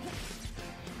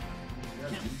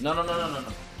 No. That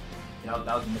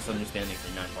was a misunderstanding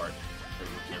from my part.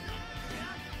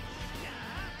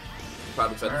 She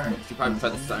probably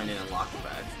tried to sign in and lock it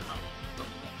back.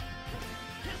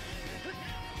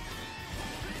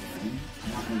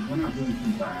 We're not doing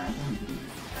too bad. We're not doing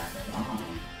too bad at all.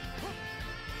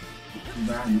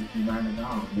 Too bad at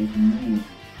all. Make a move.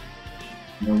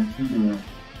 Know what you doing.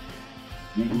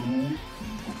 Make a move.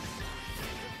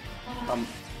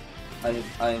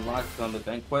 I unlocked on the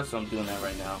bank quest, so I'm doing that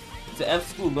right now. To F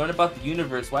school, learn about the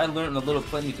universe. Why learn a little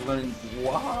plane you can learn?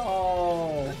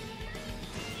 Wow.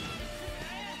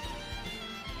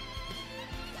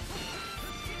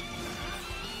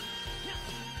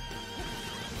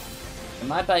 And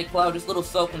my bad, Cloud, just little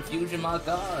self-confusion, my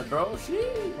god, bro.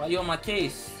 Shit. Why you on my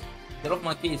case? Get off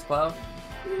my case, Cloud.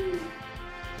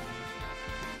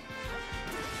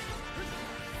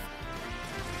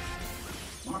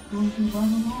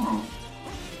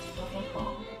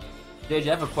 JJ, I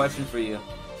have a question for you.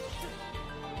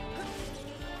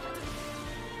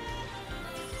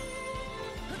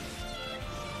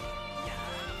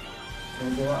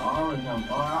 They always have.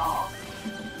 Oh,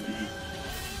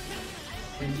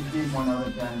 they should do 1 out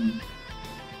of 10.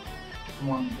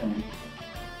 1 to 10.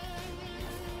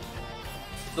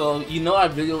 So you know I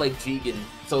really like Jigen.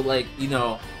 So like you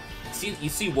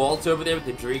see Walter over there with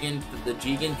the Jigen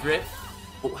drip.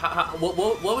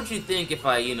 What would you think if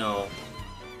I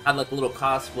had like a little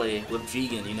cosplay with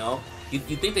Jigen? You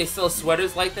think they sell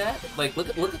sweaters like that? Like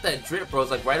look at that drip, bro.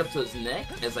 It's like right up to his neck.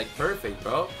 It's like perfect,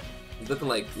 bro. He's looking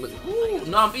like ooh,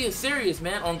 no, I'm being serious,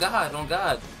 man. On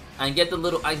God. I get the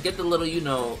little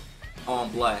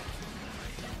on black.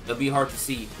 It'll be hard to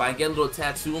see. If I get a little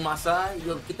tattoo on my side,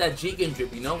 you'll get that Jigen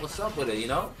drip, What's up with it, You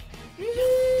know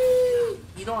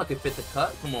I can fit the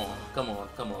cut. Come on.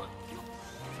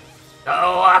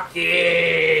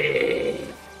 Yoaki!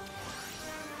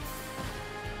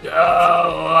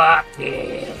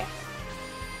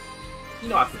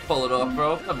 I can pull it off,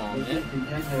 bro. Come on, man.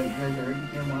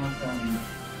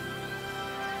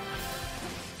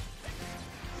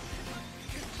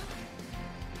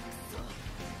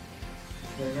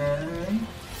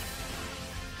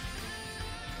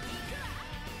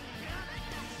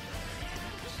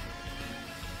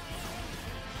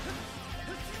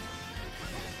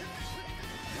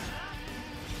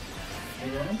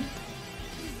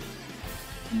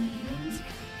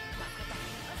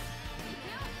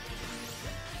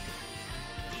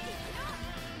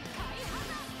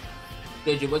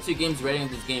 JJ, what's your game's rating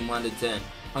of this game 1 to 10?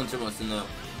 Hunter wants to know.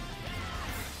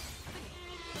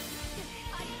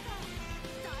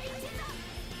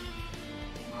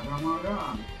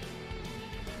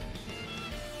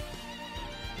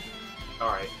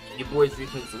 Alright, your boy's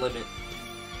reaching his limit.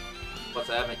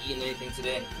 Plus I haven't eaten anything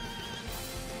today.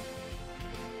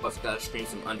 Plus gotta stream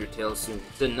some Undertale soon.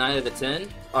 It's a 9 out of 10?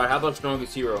 Alright, how about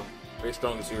Strongest Hero? Very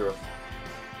Strongest Hero.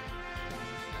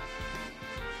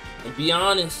 And be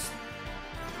honest.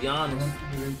 Don't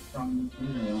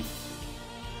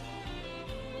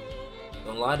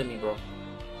lie to me, bro.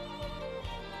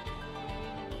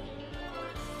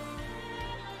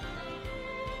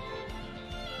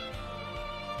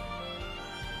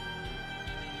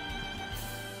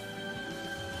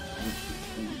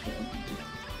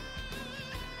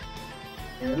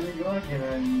 Here we go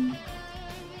again.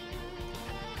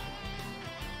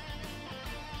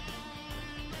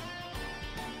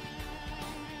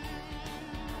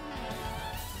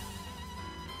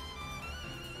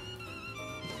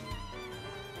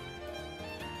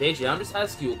 JJ, I'm just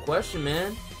asking you a question,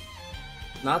 man.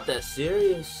 Not that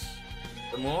serious.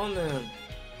 Come on, man.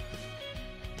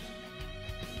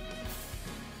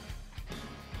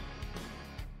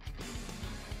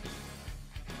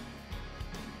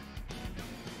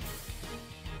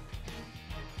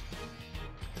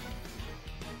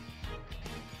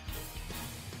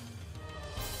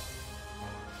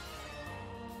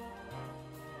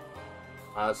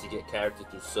 Obviously get characters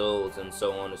through souls and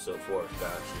so on and so forth.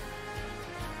 Gotcha.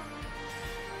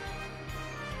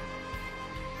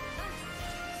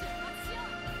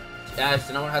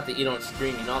 Ashton, I'm gonna have to eat on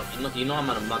stream. You know I'm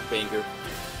not a mukbanger.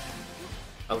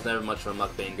 I was never much of a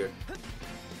mukbanger.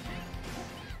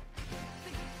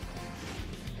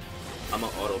 I'm an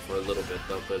auto for a little bit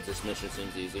though, because this mission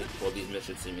seems easy. Well, these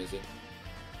missions seem easy.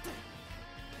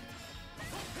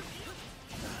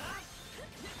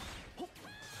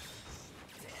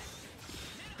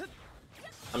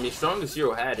 I mean, Strongest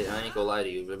Hero had it. I ain't gonna lie to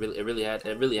you. It really had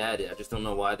it. I just don't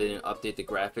know why they didn't update the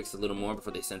graphics a little more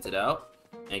before they sent it out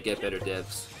and get better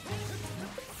devs.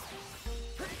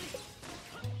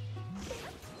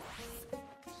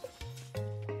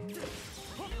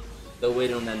 They'll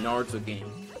wait on that Naruto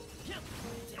game.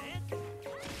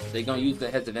 They're gonna use the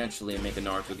heads eventually and make a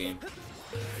Naruto game.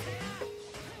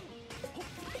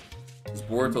 This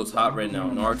Boruto's hot right now.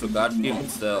 Naruto God game would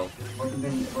sell. I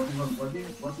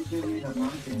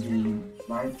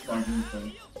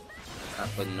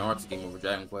played Naruto game over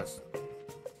Dragon Quest.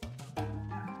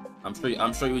 I'm sure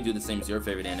you would do the same as your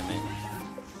favorite anime.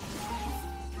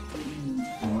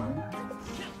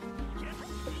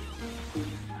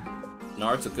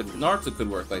 Naruto could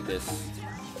work like this.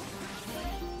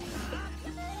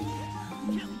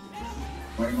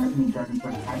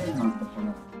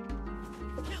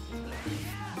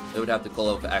 They would have to call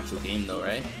up an actual game though,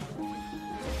 right?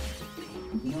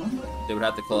 They would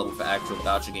have to call up an actual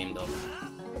gacha game though.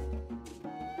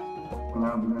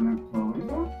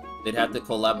 They'd have to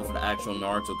collab with the actual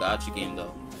Naruto gacha game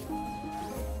though.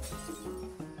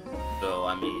 So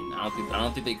I mean, I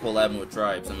don't think they collab with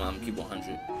Tribes. I'm keep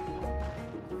 100.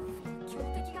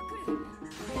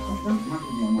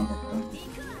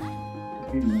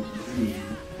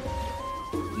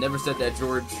 Never said that,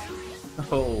 George.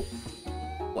 Oh.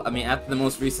 Well, I mean, after the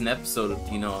most recent episode,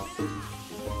 you know.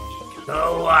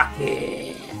 Go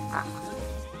walking.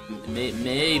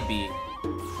 Maybe.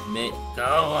 Go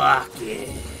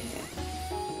walking.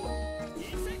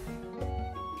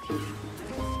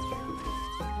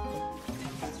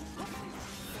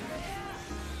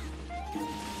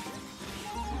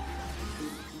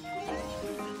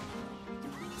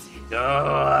 Go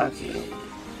walking.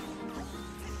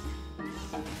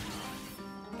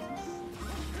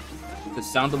 The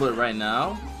sound of it right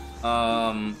now.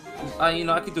 You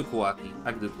know, I could do Kawaki.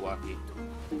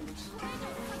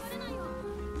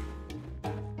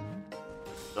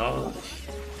 Oh.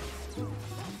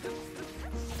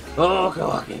 Oh,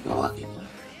 Kawaki.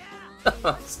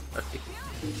 I'm sorry.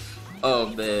 Oh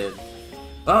man.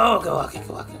 Oh, Kawaki.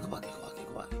 Oh,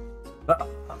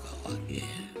 Kawaki.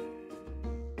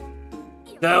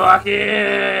 Kawaki.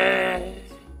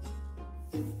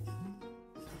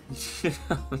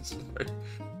 I'm sorry.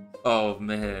 Oh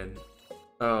man,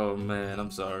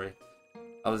 I'm sorry.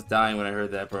 I was dying when I heard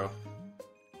that, bro.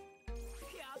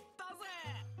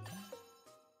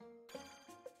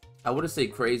 I wouldn't say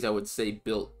crazy, I would say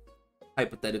built,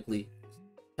 hypothetically,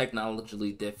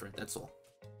 technologically different, that's all.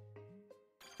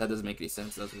 That doesn't make any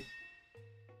sense, does it?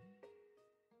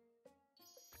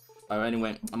 Alright,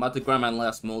 anyway, I'm about to grind my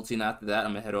last multi, and after that,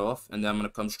 I'm gonna head off, and then I'm gonna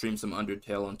come stream some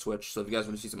Undertale on Twitch. So if you guys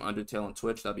want to see some Undertale on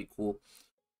Twitch, that'd be cool.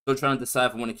 Still trying to decide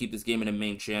if I want to keep this game in the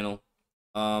main channel.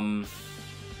 I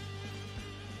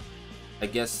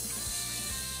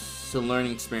guess it's a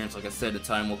learning experience. Like I said, the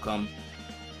time will come,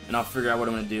 and I'll figure out what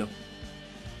I'm gonna do.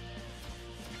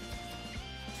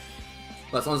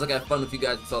 But as long as I got fun with you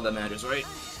guys, that's all that matters, right?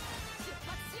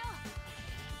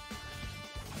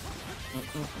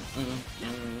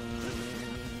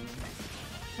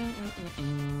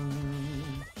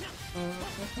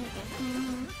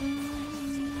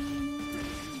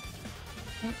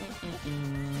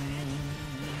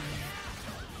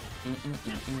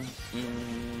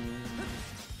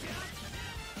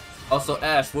 Also,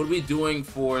 Ash, what are we doing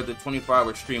for the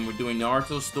 24-hour stream? We're doing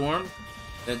Naruto Storm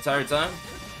the entire time?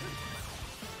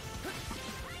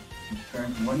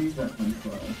 What is that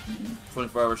 24 hours?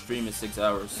 24-hour stream is 6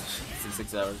 hours. It's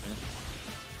 6 hours, man.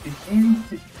 It's in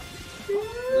 6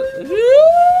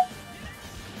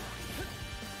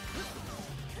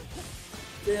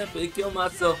 Damn, but kill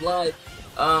myself live.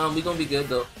 We gonna be good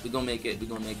though. We gonna make it.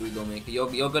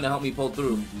 You're gonna help me pull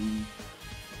through.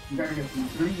 You gotta get some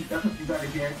sleep. That's what you gotta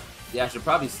get. Yeah, I should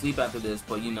probably sleep after this,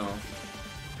 but you know.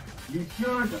 You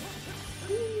should.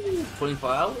 24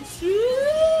 hours?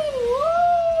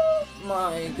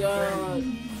 My God.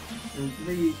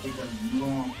 Sleep because you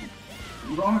don't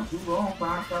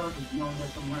 5 hours if you don't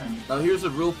get some rest. Now here's a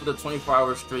rule for the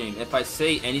 24-hour stream. If I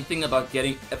say anything, and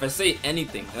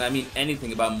I mean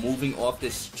anything about moving off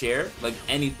this chair, like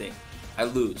anything, I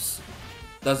lose.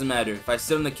 Doesn't matter. If I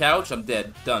sit on the couch, I'm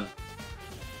dead. Done.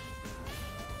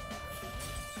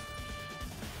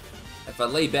 If I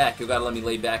lay back, you gotta let me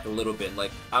lay back a little bit.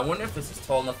 Like, I wonder if this is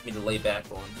tall enough for me to lay back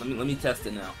on. Let me test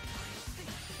it now.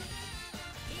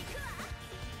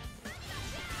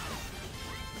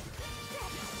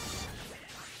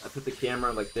 I put the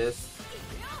camera like this.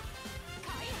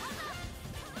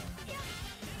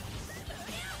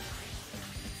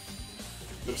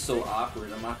 Looks so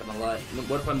awkward, I'm not gonna lie.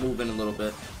 What if I move in a little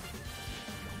bit?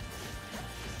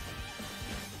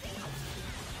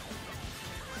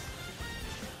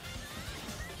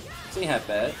 This ain't half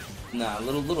bad. Nah, a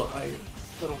little higher.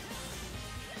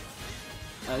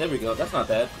 There we go. That's not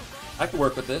bad. I can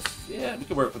work with this. Yeah, we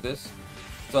can work with this.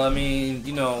 So, I mean,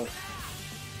 you know,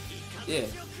 yeah.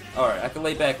 Alright, I can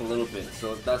lay back a little bit,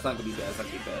 so that's not gonna be bad. It's not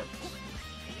gonna be bad.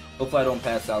 Hopefully I don't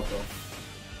pass out, though.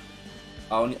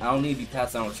 I don't need to be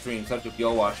passed out on stream, except if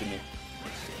y'all watching me.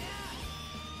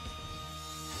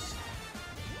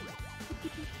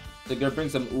 They're gonna bring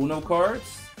some Uno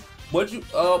cards? What'd you,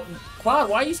 Cloud,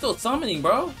 why are you still summoning,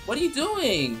 bro? What are you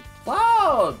doing?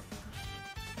 Cloud!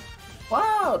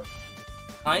 Cloud!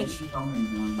 I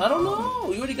don't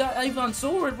know. You already got Ivan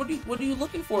Sword. What are you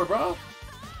looking for, bro?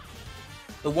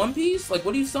 The One Piece? Like,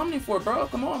 what are you summoning for, bro?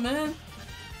 Come on, man.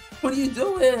 What are you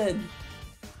doing?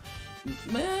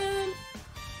 Man.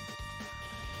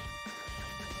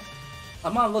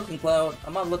 I'm not looking, Cloud.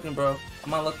 I'm not looking, bro.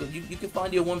 I'm not looking. You can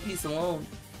find your One Piece alone.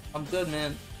 I'm good,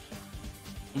 man.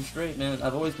 I'm straight, man.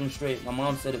 I've always been straight. My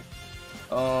mom said it.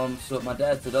 So my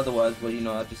dad said otherwise, but, you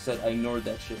know, I just said I ignored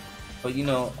that shit. But, you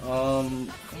know,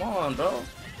 come on, bro.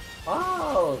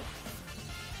 Oh.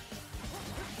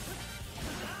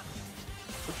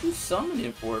 What you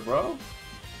summoning for, bro?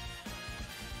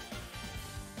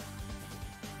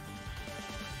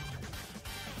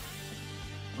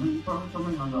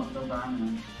 Someone hung up the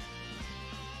banner.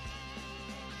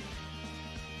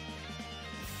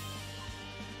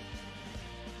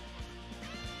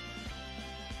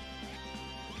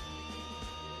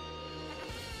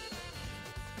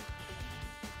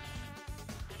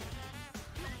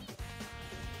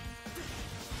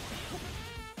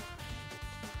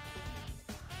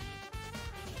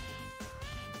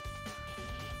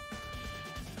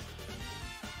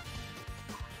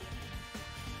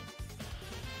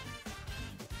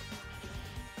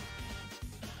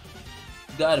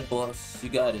 You got it, boss. You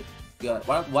got it. You got it.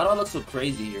 Why do I look so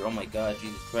crazy here? Oh my god,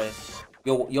 Jesus Christ.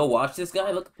 Yo, watch this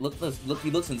guy. Look, he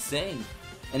looks insane.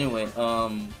 Anyway,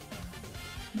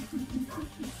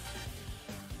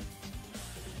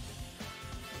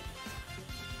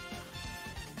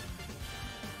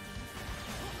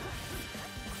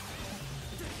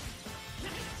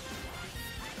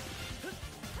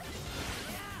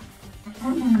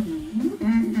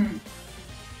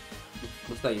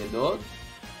 What's that, your dog?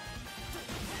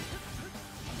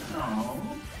 No.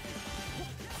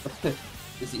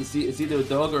 It's either a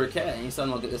dog or a cat. And you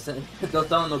sound like don't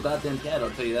sound no goddamn cat.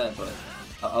 I'll tell you that. But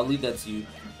I'll leave that to you.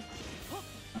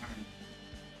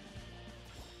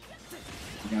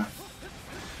 Yeah.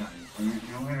 You know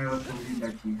when I told you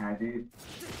that she had it?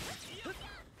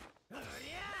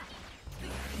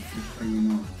 Just so you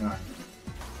know, God.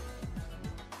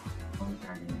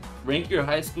 Rank your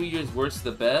high school years worst to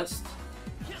the best.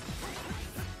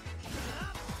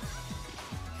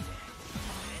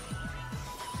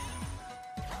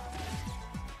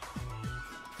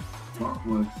 What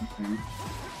was the thing?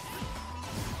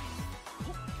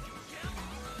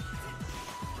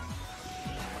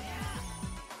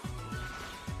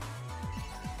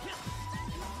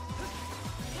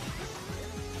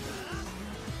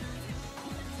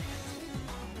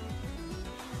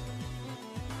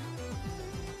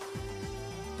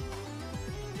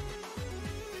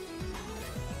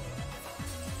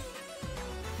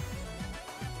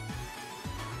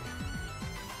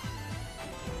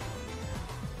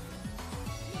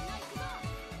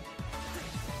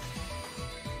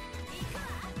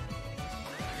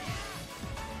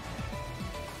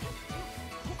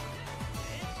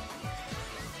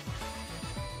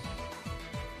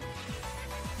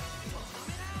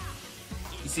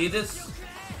 See this?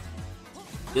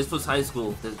 This was high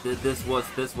school. This was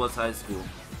high school.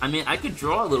 I mean, I could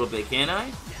draw a little bit, can't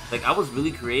I? Like, I was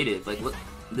really creative. Like, look,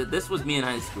 this was me in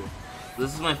high school.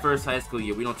 This is my first high school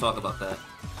year. We don't talk about that.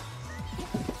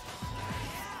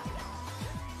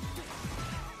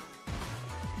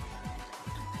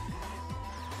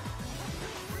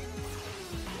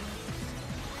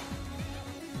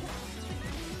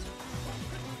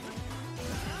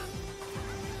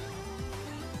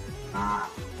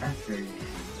 That's crazy.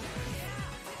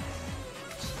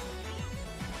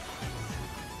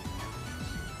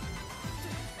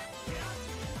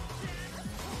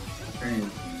 Crazy.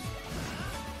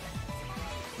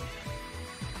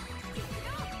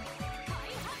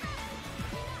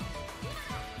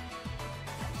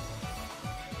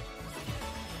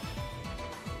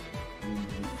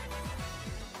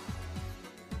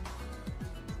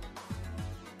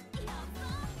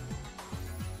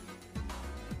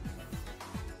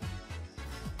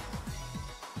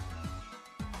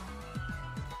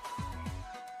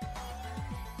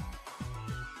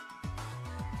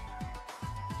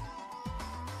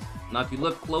 Now, if you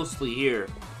look closely here,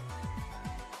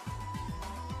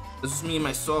 this is me in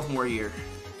my sophomore year.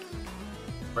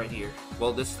 Right here.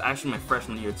 Well, this is actually my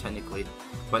freshman year, technically.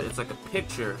 But it's like a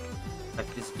picture I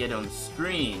can just get on the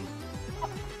screen.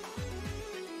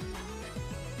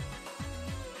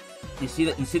 You see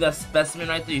that? You see that specimen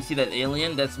right there? You see that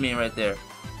alien? That's me right there.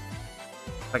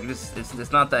 Like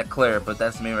it's not that clear, but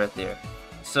that's me right there.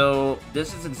 So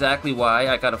this is exactly why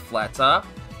I got a flat top.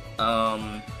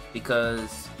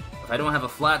 Because if I don't have a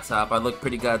flat top, I look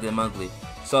pretty goddamn ugly.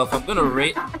 So if I'm gonna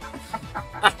rate,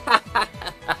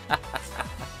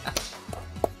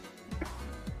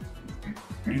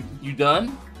 you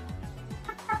done?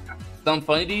 Sound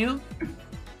funny to you?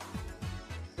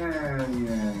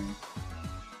 Yeah.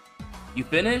 You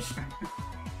finished?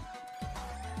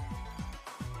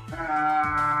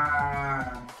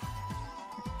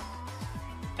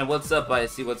 And what's up,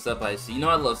 Icy? What's up, Icy? You know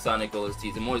I love Sonic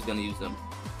OSTs. I'm always gonna use them.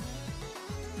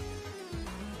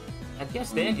 I can't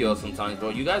stand y'all sometimes, bro.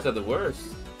 You guys are the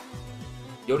worst.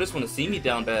 Yo, just want to see me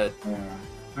down bad.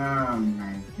 Oh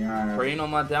my god. Praying on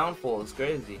my downfall. It's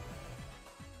crazy.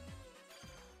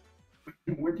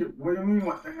 What do you mean?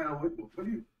 What the hell? What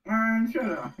do you? Man, shut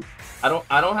up.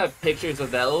 I don't have pictures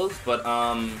of those, but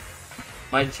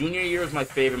my junior year was my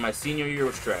favorite. My senior year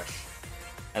was trash.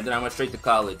 and then I went straight to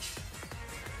college.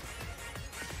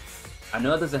 I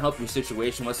know that doesn't help your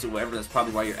situation whatsoever, that's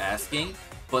probably why you're asking,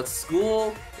 but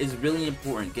school is really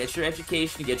important. Get your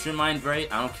education, get your mind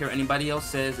right. I don't care what anybody else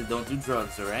says, and don't do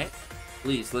drugs, alright?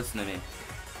 Please, listen to me.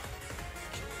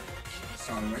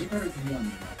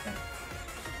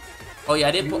 Oh yeah,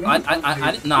 I didn't pull.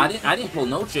 I didn't pull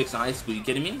no chicks in high school. You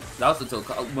kidding me? That was until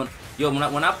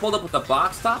when I pulled up with the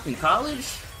box top in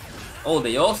college. Oh,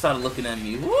 they all started looking at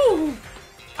me. Woo!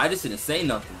 I just didn't say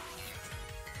nothing.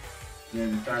 Yeah,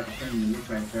 they started saying you look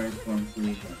like third form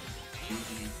school.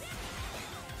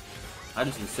 I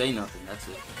just didn't say nothing. That's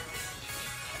it.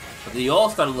 But they all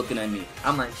started looking at me.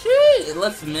 I'm like, shit,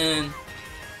 listen, man.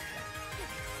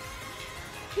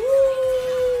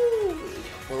 Woo!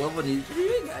 Pull over these.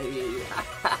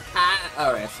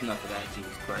 Alright, that's enough of that.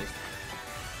 Jesus Christ.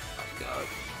 Oh, God.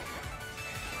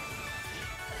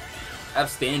 I have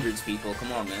standards, people.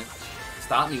 Come on, man.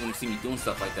 Stop me when you see me doing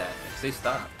stuff like that. Say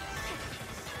stop.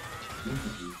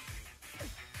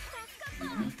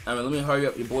 Alright, let me hurry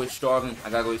up. Your boy's starving. I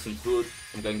gotta go eat some food.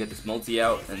 I'm gonna get this multi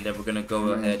out, and then we're gonna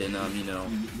go ahead and, you know.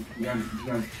 You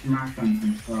gotta smack on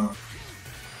some stuff.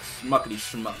 Schmuckety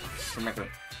schmuck. Schmuckety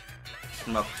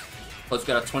schmuck. Plus, we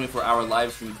got a 24-hour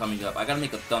live stream coming up. I gotta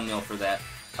make a thumbnail for that.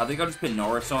 I think I'll just put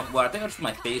Naruto on. Well, I think I'll just put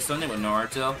my face on it with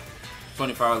Naruto.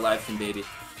 24-hour live stream, baby.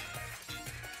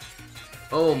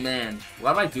 Oh man,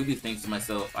 why do I do these things to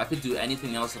myself? I could do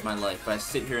anything else in my life, but I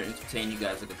sit here and entertain you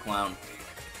guys like a clown.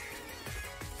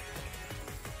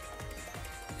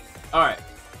 Alright.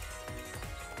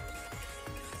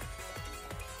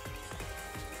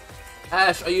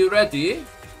 Ash, are you ready?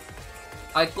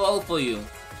 I call for you.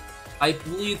 I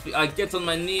plead, I get on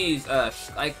my knees, Ash.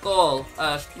 I call.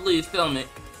 Ash, please tell me.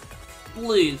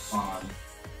 Please.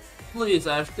 Please,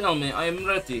 Ash, tell me. I am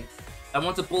ready. I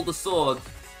want to pull the sword.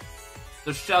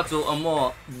 The Shadow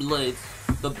Armour blade.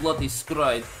 The bloody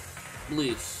scribe.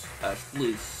 Please, Ash,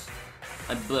 please.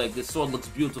 I beg, this sword looks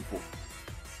beautiful.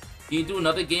 Can you do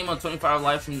another game on 24-hour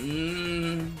live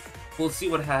stream? We'll see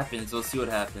what happens. We'll see what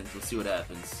happens. We'll see what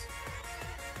happens.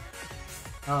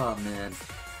 Oh, man.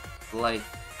 Like...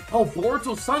 Oh,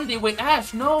 Boruto Sunday. Wait,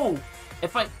 Ash, no.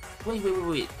 If I...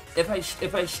 Wait. If I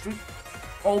stream...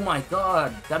 Oh, my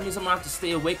God. That means I'm gonna have to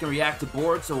stay awake and react to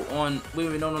Boruto on...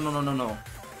 Wait, no.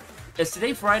 Is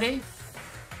today Friday?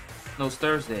 No, it's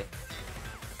Thursday.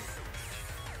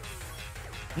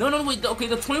 No, wait. Okay,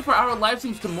 the 24-hour live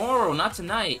stream's tomorrow, not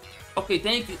tonight. Okay,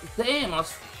 thank you. Damn,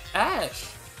 Ash.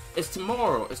 It's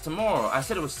tomorrow. I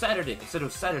said it was Saturday.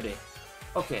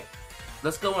 Okay,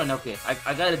 let's go in. Okay,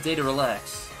 I got a day to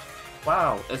relax.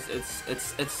 Wow, it's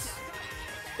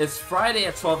Friday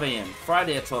at 12 a.m.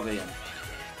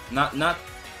 No.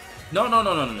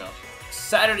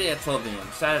 Saturday at 12 a.m.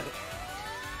 Saturday.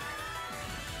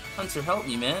 Hunter, help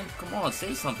me, man. Come on,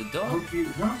 say something, dog.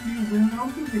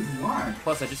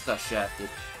 Plus, I just got shafted.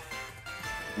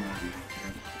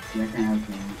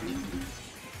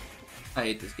 I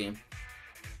hate this game.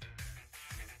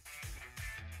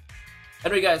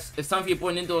 Anyway, guys, it's time for your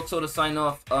boy Nindo to sign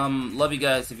off. Love you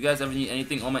guys. If you guys ever need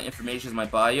anything, all my information is in my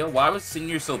bio. Why was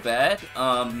senior so bad?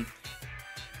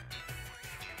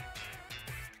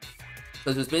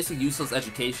 Because it was basically useless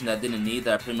education that I didn't need,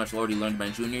 that I pretty much already learned my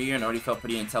junior year and already felt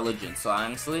pretty intelligent. So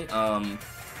honestly,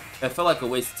 it felt like a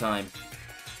waste of time.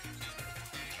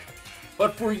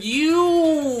 But for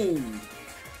you,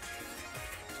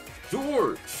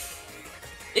 George,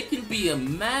 it can be a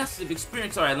massive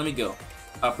experience. Alright, let me go.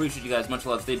 I appreciate you guys. Much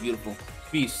love. Stay beautiful.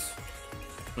 Peace.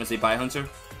 I'm gonna say bye, Hunter.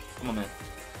 Come on, man.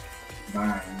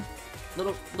 Bye.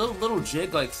 Little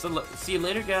jig, like, so, see you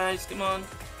later, guys. Come on.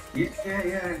 Yeah.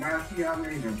 I'll see y'all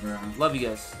later, bro. Love you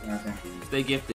guys. Yeah, thank you. Stay gifted.